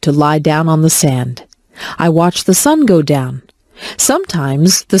love to lie down on the sand. I watch the sun go down.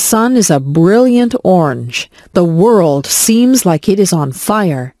 Sometimes the sun is a brilliant orange. The world seems like it is on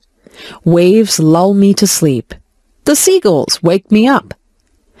fire. Waves lull me to sleep. The seagulls wake me up.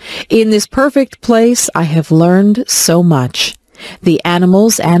 In this perfect place, I have learned so much. The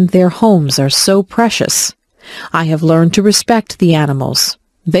animals and their homes are so precious. I have learned to respect the animals.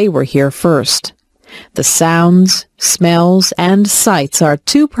 They were here first. The sounds, smells, and sights are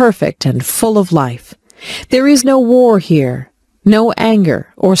too perfect and full of life. There is no war here, no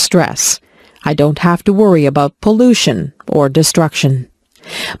anger or stress. I don't have to worry about pollution or destruction.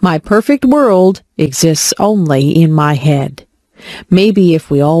 My perfect world exists only in my head. Maybe if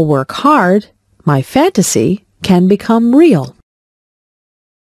we all work hard, my fantasy can become real.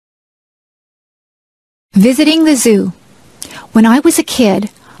 Visiting the zoo. When I was a kid,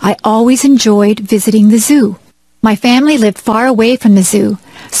 I always enjoyed visiting the zoo. My family lived far away from the zoo,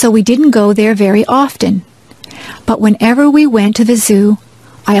 so we didn't go there very often. But whenever we went to the zoo,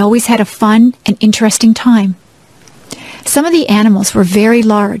 I always had a fun and interesting time. Some of the animals were very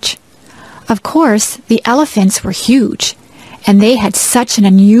large. Of course, the elephants were huge, and they had such an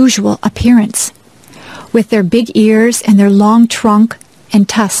unusual appearance, with their big ears and their long trunk and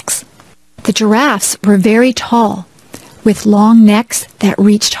tusks. The giraffes were very tall, with long necks that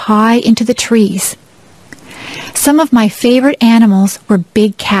reached high into the trees. Some of my favorite animals were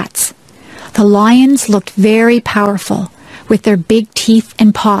big cats. The lions looked very powerful, with their big teeth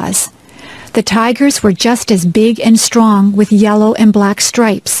and paws. The tigers were just as big and strong, with yellow and black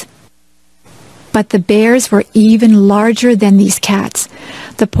stripes. But the bears were even larger than these cats.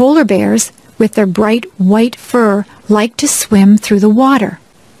 The polar bears, with their bright white fur, liked to swim through the water.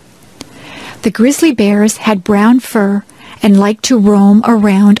 The grizzly bears had brown fur and liked to roam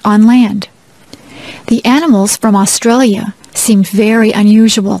around on land. The animals from Australia seemed very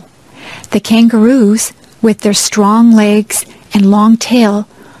unusual. The kangaroos, with their strong legs and long tail,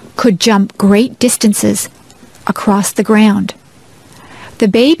 could jump great distances across the ground. The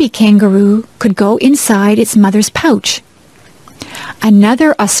baby kangaroo could go inside its mother's pouch.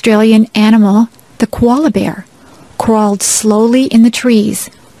 Another Australian animal, the koala bear, crawled slowly in the trees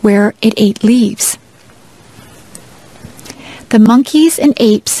where it ate leaves. The monkeys and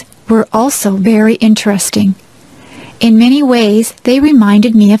apes were also very interesting. In many ways, they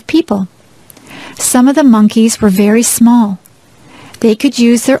reminded me of people. Some of the monkeys were very small. They could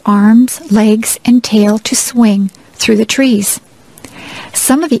use their arms, legs, and tail to swing through the trees.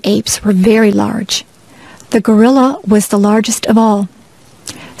 Some of the apes were very large. The gorilla was the largest of all.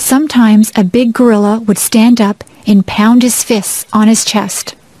 Sometimes a big gorilla would stand up and pound his fists on his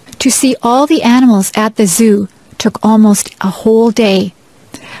chest. To see all the animals at the zoo took almost a whole day.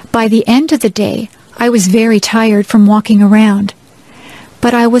 By the end of the day, I was very tired from walking around.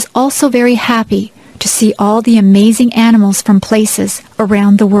 But I was also very happy to see all the amazing animals from places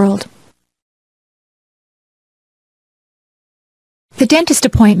around the world. The dentist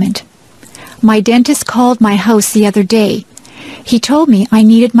appointment. My dentist called my house the other day. He told me I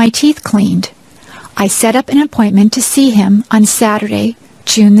needed my teeth cleaned. I set up an appointment to see him on Saturday,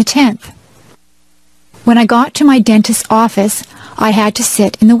 June the 10th. When I got to my dentist's office, I had to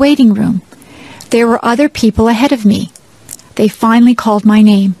sit in the waiting room. There were other people ahead of me. They finally called my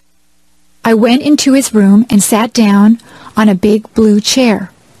name. I went into his room and sat down on a big blue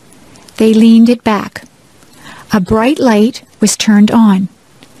chair. They leaned it back. A bright light was turned on.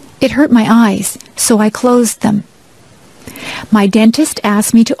 It hurt my eyes, so I closed them. My dentist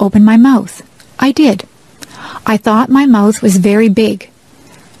asked me to open my mouth. I did. I thought my mouth was very big,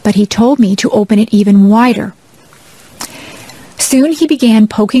 but he told me to open it even wider. Soon he began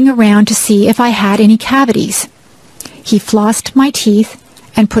poking around to see if I had any cavities. He flossed my teeth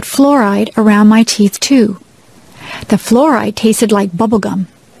and put fluoride around my teeth too. The fluoride tasted like bubblegum.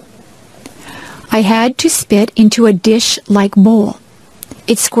 I had to spit into a dish-like bowl.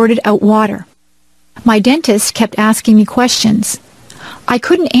 It squirted out water. My dentist kept asking me questions. I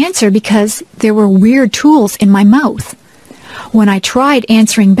couldn't answer because there were weird tools in my mouth. When I tried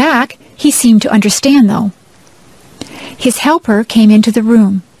answering back, he seemed to understand, though. His helper came into the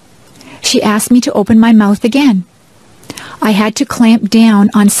room. She asked me to open my mouth again. I had to clamp down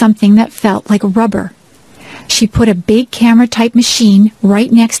on something that felt like rubber. She put a big camera-type machine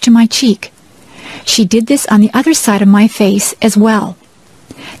right next to my cheek. She did this on the other side of my face as well.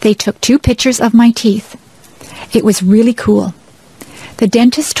 They took 2 pictures of my teeth. It was really cool. The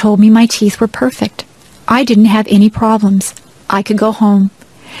dentist told me my teeth were perfect. I didn't have any problems. I could go home.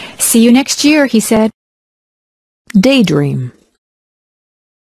 See you next year, he said. Daydream.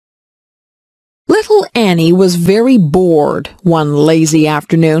 Little Annie was very bored one lazy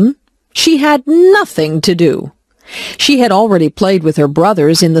afternoon. She had nothing to do. She had already played with her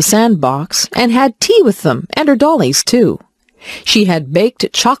brothers in the sandbox and had tea with them and her dollies too. She had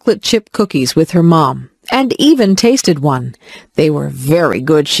baked chocolate chip cookies with her mom and even tasted one. They were very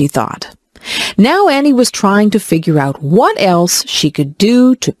good, she thought. Now Annie was trying to figure out what else she could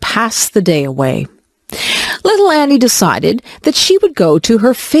do to pass the day away. Little Annie decided that she would go to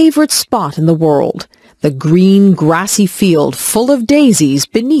her favorite spot in the world, the green, grassy field full of daisies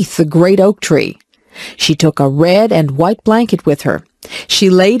beneath the great oak tree. She took a red and white blanket with her. She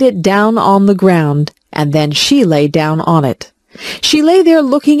laid it down on the ground, and then she lay down on it. She lay there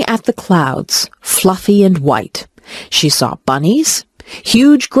looking at the clouds, fluffy and white. She saw bunnies,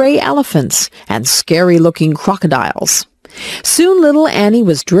 huge gray elephants, and scary-looking crocodiles. Soon little Annie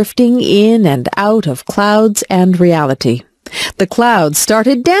was drifting in and out of clouds and reality. The clouds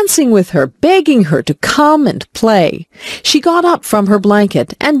started dancing with her, begging her to come and play. She got up from her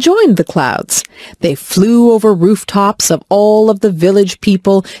blanket and joined the clouds. They flew over rooftops of all of the village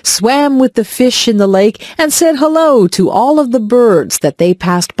people, swam with the fish in the lake, and said hello to all of the birds that they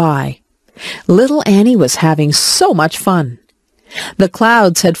passed by. Little Annie was having so much fun. The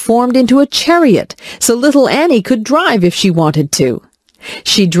clouds had formed into a chariot, so little Annie could drive if she wanted to.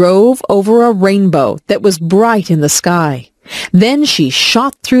 She drove over a rainbow that was bright in the sky. Then she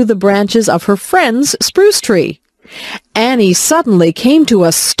shot through the branches of her friend's spruce tree. Annie suddenly came to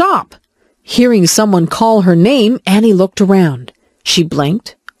a stop. Hearing someone call her name, Annie looked around. She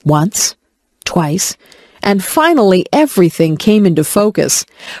blinked once, twice, and finally everything came into focus.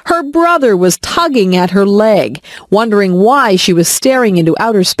 Her brother was tugging at her leg, wondering why she was staring into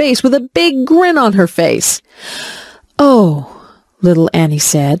outer space with a big grin on her face. "Oh," little Annie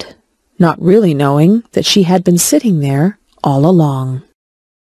said, not really knowing that she had been sitting there all along.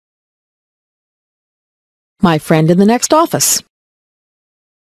 My friend in the next office.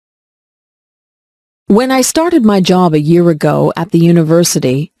 When I started my job a year ago at the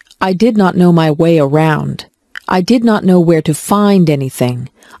university, I did not know my way around. I did not know where to find anything.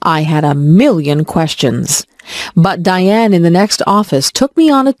 I had a million questions. But Diane in the next office took me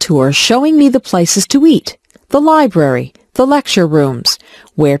on a tour showing me the places to eat, the library, the lecture rooms,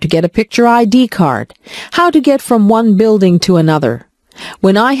 where to get a picture ID card, how to get from one building to another.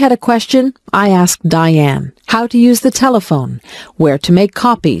 When I had a question, I asked Diane how to use the telephone, where to make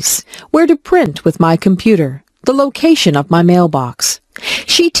copies, where to print with my computer, the location of my mailbox.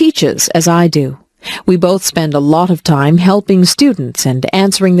 She teaches as I do. We both spend a lot of time helping students and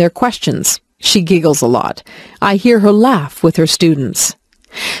answering their questions. She giggles a lot. I hear her laugh with her students.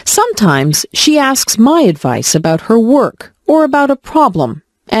 Sometimes she asks my advice about her work or about a problem,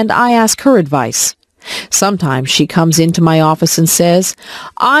 and I ask her advice. Sometimes she comes into my office and says,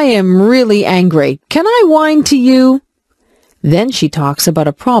 "I am really angry. Can I whine to you?" Then she talks about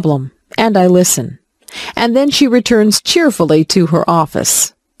a problem, and I listen. And then she returns cheerfully to her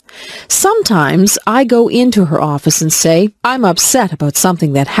office. Sometimes I go into her office and say, "I'm upset about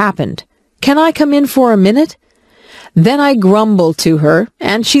something that happened. Can I come in for a minute?" Then I grumble to her,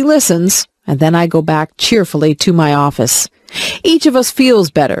 and she listens, and then I go back cheerfully to my office. Each of us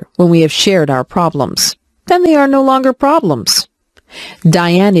feels better when we have shared our problems. Then they are no longer problems.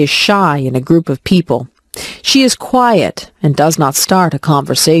 Diane is shy in a group of people. She is quiet and does not start a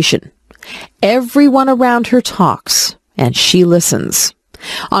conversation. Everyone around her talks, and she listens.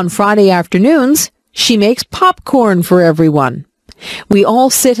 On Friday afternoons, she makes popcorn for everyone. We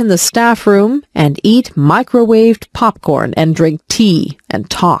all sit in the staff room and eat microwaved popcorn and drink tea and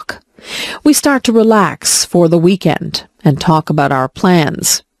talk. We start to relax for the weekend and talk about our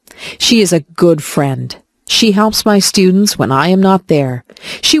plans. She is a good friend. She helps my students when I am not there.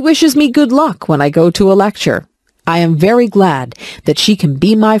 She wishes me good luck when I go to a lecture. I am very glad that she can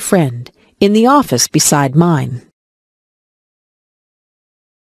be my friend in the office beside mine.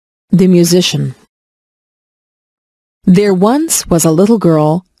 The musician. There once was a little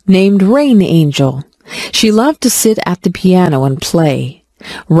girl named Rain Angel. She loved to sit at the piano and play.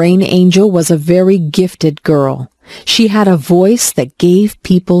 Rain Angel was a very gifted girl. She had a voice that gave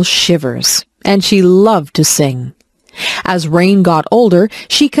people shivers, and she loved to sing. As Rain got older,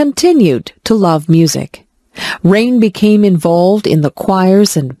 she continued to love music. Rain became involved in the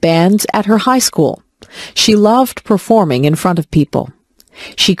choirs and bands at her high school. She loved performing in front of people.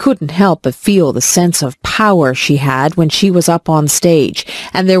 She couldn't help but feel the sense of power she had when she was up on stage,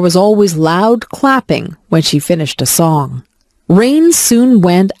 and there was always loud clapping when she finished a song. Rain soon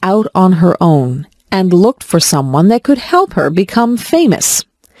went out on her own and looked for someone that could help her become famous.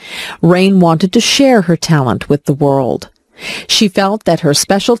 Rain wanted to share her talent with the world. She felt that her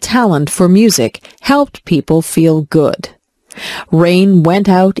special talent for music helped people feel good. Rain went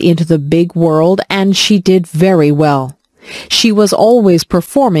out into the big world, and she did very well. She was always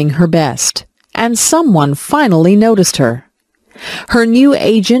performing her best, and someone finally noticed her. Her new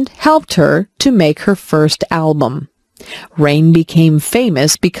agent helped her to make her first album. Rain became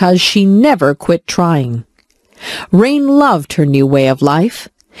famous because she never quit trying. Rain loved her new way of life.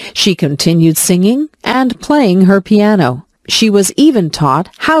 She continued singing and playing her piano. She was even taught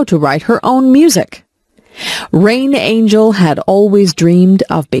how to write her own music. Rain Angel had always dreamed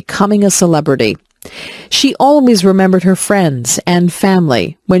of becoming a celebrity. She always remembered her friends and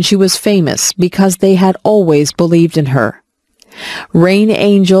family when she was famous because they had always believed in her. Rain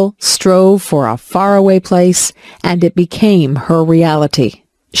Angel strove for a faraway place, and it became her reality.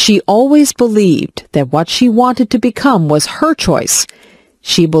 She always believed that what she wanted to become was her choice.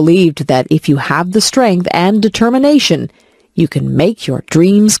 She believed that if you have the strength and determination, you can make your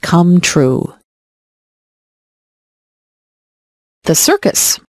dreams come true. The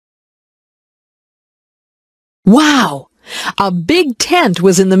circus. Wow! A big tent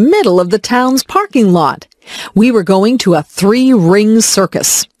was in the middle of the town's parking lot. We were going to a 3-ring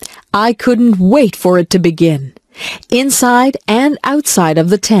circus. I couldn't wait for it to begin. Inside and outside of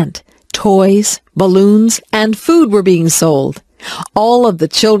the tent, toys, balloons, and food were being sold. All of the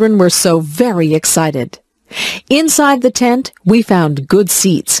children were so very excited. Inside the tent, we found good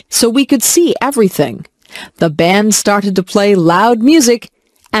seats so we could see everything. The band started to play loud music,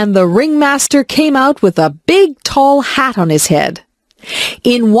 and the ringmaster came out with a big tall hat on his head.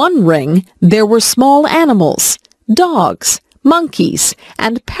 In one ring, there were small animals, dogs, monkeys,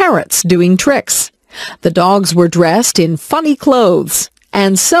 and parrots doing tricks. The dogs were dressed in funny clothes,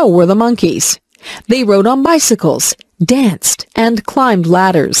 and so were the monkeys. They rode on bicycles, danced, and climbed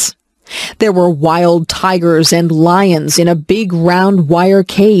ladders. There were wild tigers and lions in a big round wire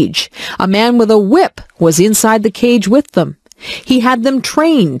cage. A man with a whip was inside the cage with them. He had them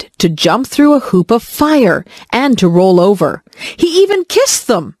trained to jump through a hoop of fire and to roll over. He even kissed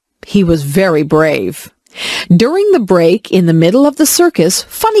them. He was very brave. During the break in the middle of the circus,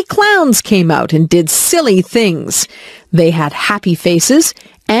 funny clowns came out and did silly things. They had happy faces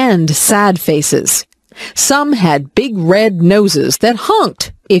and sad faces. Some had big red noses that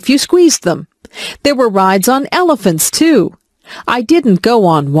honked if you squeezed them. There were rides on elephants, too. I didn't go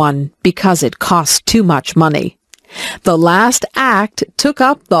on one because it cost too much money. The last act took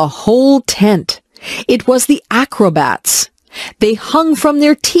up the whole tent. It was the acrobats. They hung from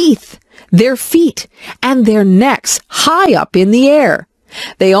their teeth, their feet, and their necks high up in the air.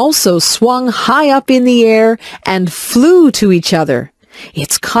 They also swung high up in the air and flew to each other.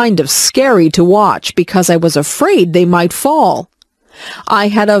 It's kind of scary to watch because I was afraid they might fall. I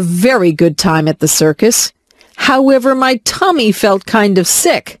had a very good time at the circus. However, my tummy felt kind of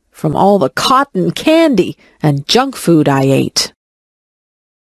sick from all the cotton candy and junk food I ate.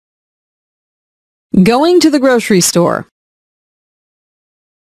 Going to the grocery store.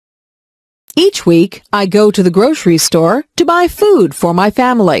 Each week, I go to the grocery store to buy food for my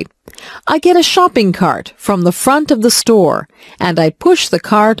family. I get a shopping cart from the front of the store, and I push the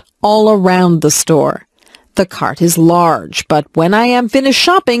cart all around the store. The cart is large, but when I am finished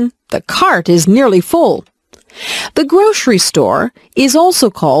shopping, the cart is nearly full. The grocery store is also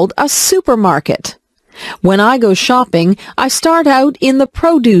called a supermarket. When I go shopping, I start out in the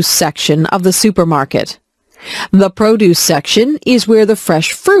produce section of the supermarket. The produce section is where the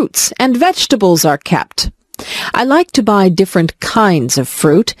fresh fruits and vegetables are kept. I like to buy different kinds of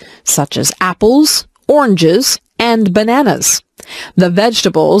fruit, such as apples, oranges, and bananas. The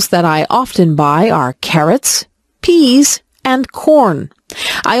vegetables that I often buy are carrots, peas, and corn.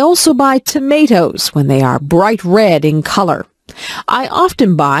 I also buy tomatoes when they are bright red in color. I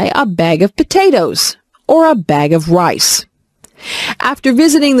often buy a bag of potatoes or a bag of rice. After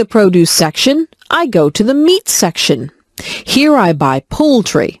visiting the produce section, I go to the meat section. Here I buy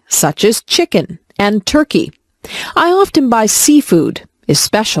poultry, such as chicken and turkey. I often buy seafood,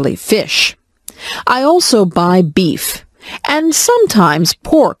 especially fish. I also buy beef, and sometimes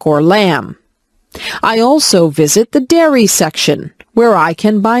pork or lamb. I also visit the dairy section, where I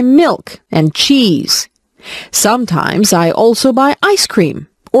can buy milk and cheese. Sometimes I also buy ice cream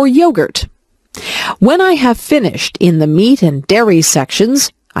or yogurt. When I have finished in the meat and dairy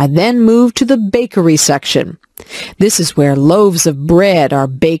sections, I then move to the bakery section. This is where loaves of bread are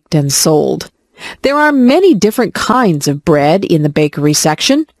baked and sold. There are many different kinds of bread in the bakery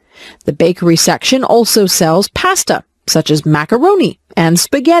section. The bakery section also sells pasta, such as macaroni and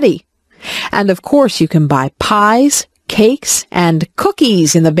spaghetti. And of course you can buy pies, cakes, and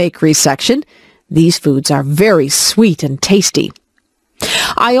cookies in the bakery section. These foods are very sweet and tasty.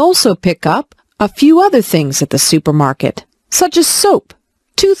 I also pick up a few other things at the supermarket, such as soap,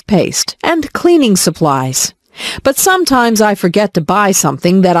 toothpaste, and cleaning supplies. But sometimes I forget to buy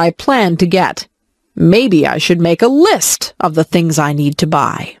something that I plan to get. Maybe I should make a list of the things I need to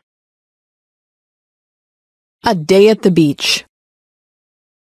buy. A day at the beach.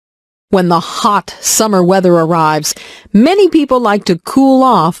 When the hot summer weather arrives, many people like to cool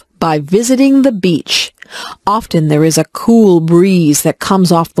off by visiting the beach. Often there is a cool breeze that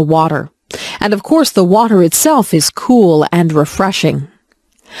comes off the water. And of course the water itself is cool and refreshing.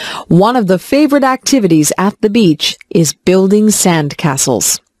 One of the favorite activities at the beach is building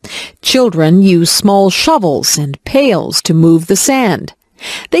sandcastles. Children use small shovels and pails to move the sand.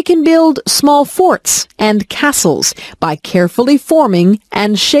 They can build small forts and castles by carefully forming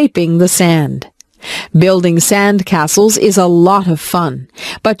and shaping the sand. Building sand castles is a lot of fun,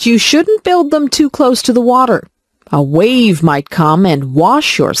 but you shouldn't build them too close to the water. A wave might come and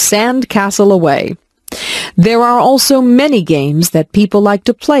wash your sand castle away. There are also many games that people like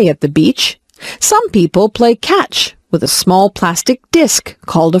to play at the beach. Some people play catch with a small plastic disc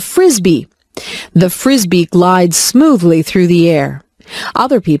called a frisbee. The frisbee glides smoothly through the air.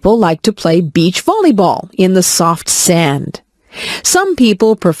 Other people like to play beach volleyball in the soft sand. Some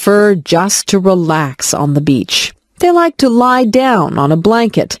people prefer just to relax on the beach. They like to lie down on a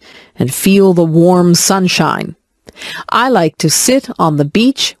blanket and feel the warm sunshine. I like to sit on the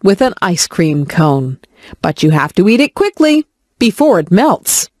beach with an ice cream cone, but you have to eat it quickly before it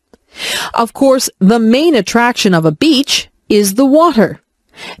melts. Of course, the main attraction of a beach is the water.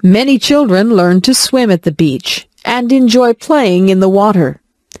 Many children learn to swim at the beach and enjoy playing in the water.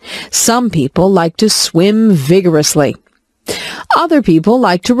 Some people like to swim vigorously. Other people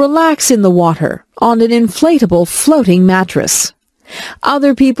like to relax in the water on an inflatable floating mattress.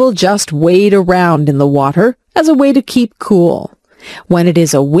 Other people just wade around in the water as a way to keep cool. When it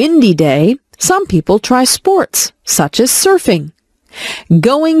is a windy day, some people try sports, such as surfing.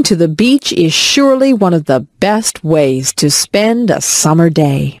 Going to the beach is surely one of the best ways to spend a summer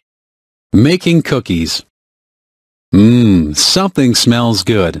day. Making cookies. Something smells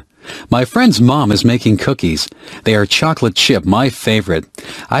good. My friend's mom is making cookies. They are chocolate chip, my favorite.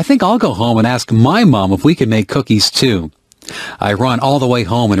 I think I'll go home and ask my mom if we can make cookies too. I run all the way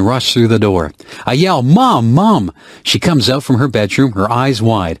home and rush through the door. I yell, "Mom, Mom!" She comes out from her bedroom, her eyes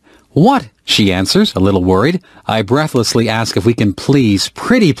wide. "What?" she answers, a little worried. I breathlessly ask if we can please,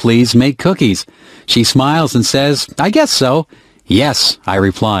 pretty please, make cookies. She smiles and says, "I guess so." "Yes," I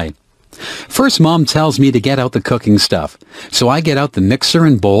reply. First, Mom tells me to get out the cooking stuff. So I get out the mixer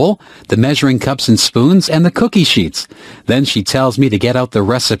and bowl, the measuring cups and spoons, and the cookie sheets. Then she tells me to get out the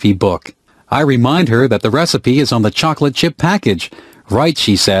recipe book. I remind her that the recipe is on the chocolate chip package. "Right,"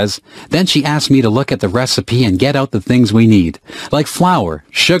 she says. Then she asks me to look at the recipe and get out the things we need, like flour,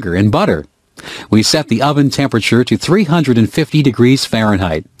 sugar, and butter. We set the oven temperature to 350 degrees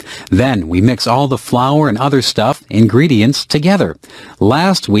Fahrenheit. Then we mix all the flour and other ingredients together.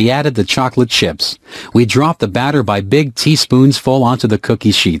 Last, we added the chocolate chips. We drop the batter by big teaspoons full onto the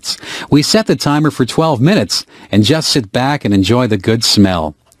cookie sheets. We set the timer for 12 minutes and just sit back and enjoy the good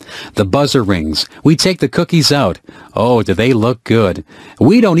smell. The buzzer rings. We take the cookies out. Oh, do they look good.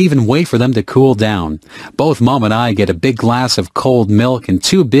 We don't even wait for them to cool down. Both Mom and I get a big glass of cold milk and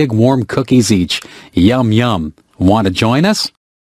 2 big warm cookies each. Yum, yum. Want to join us?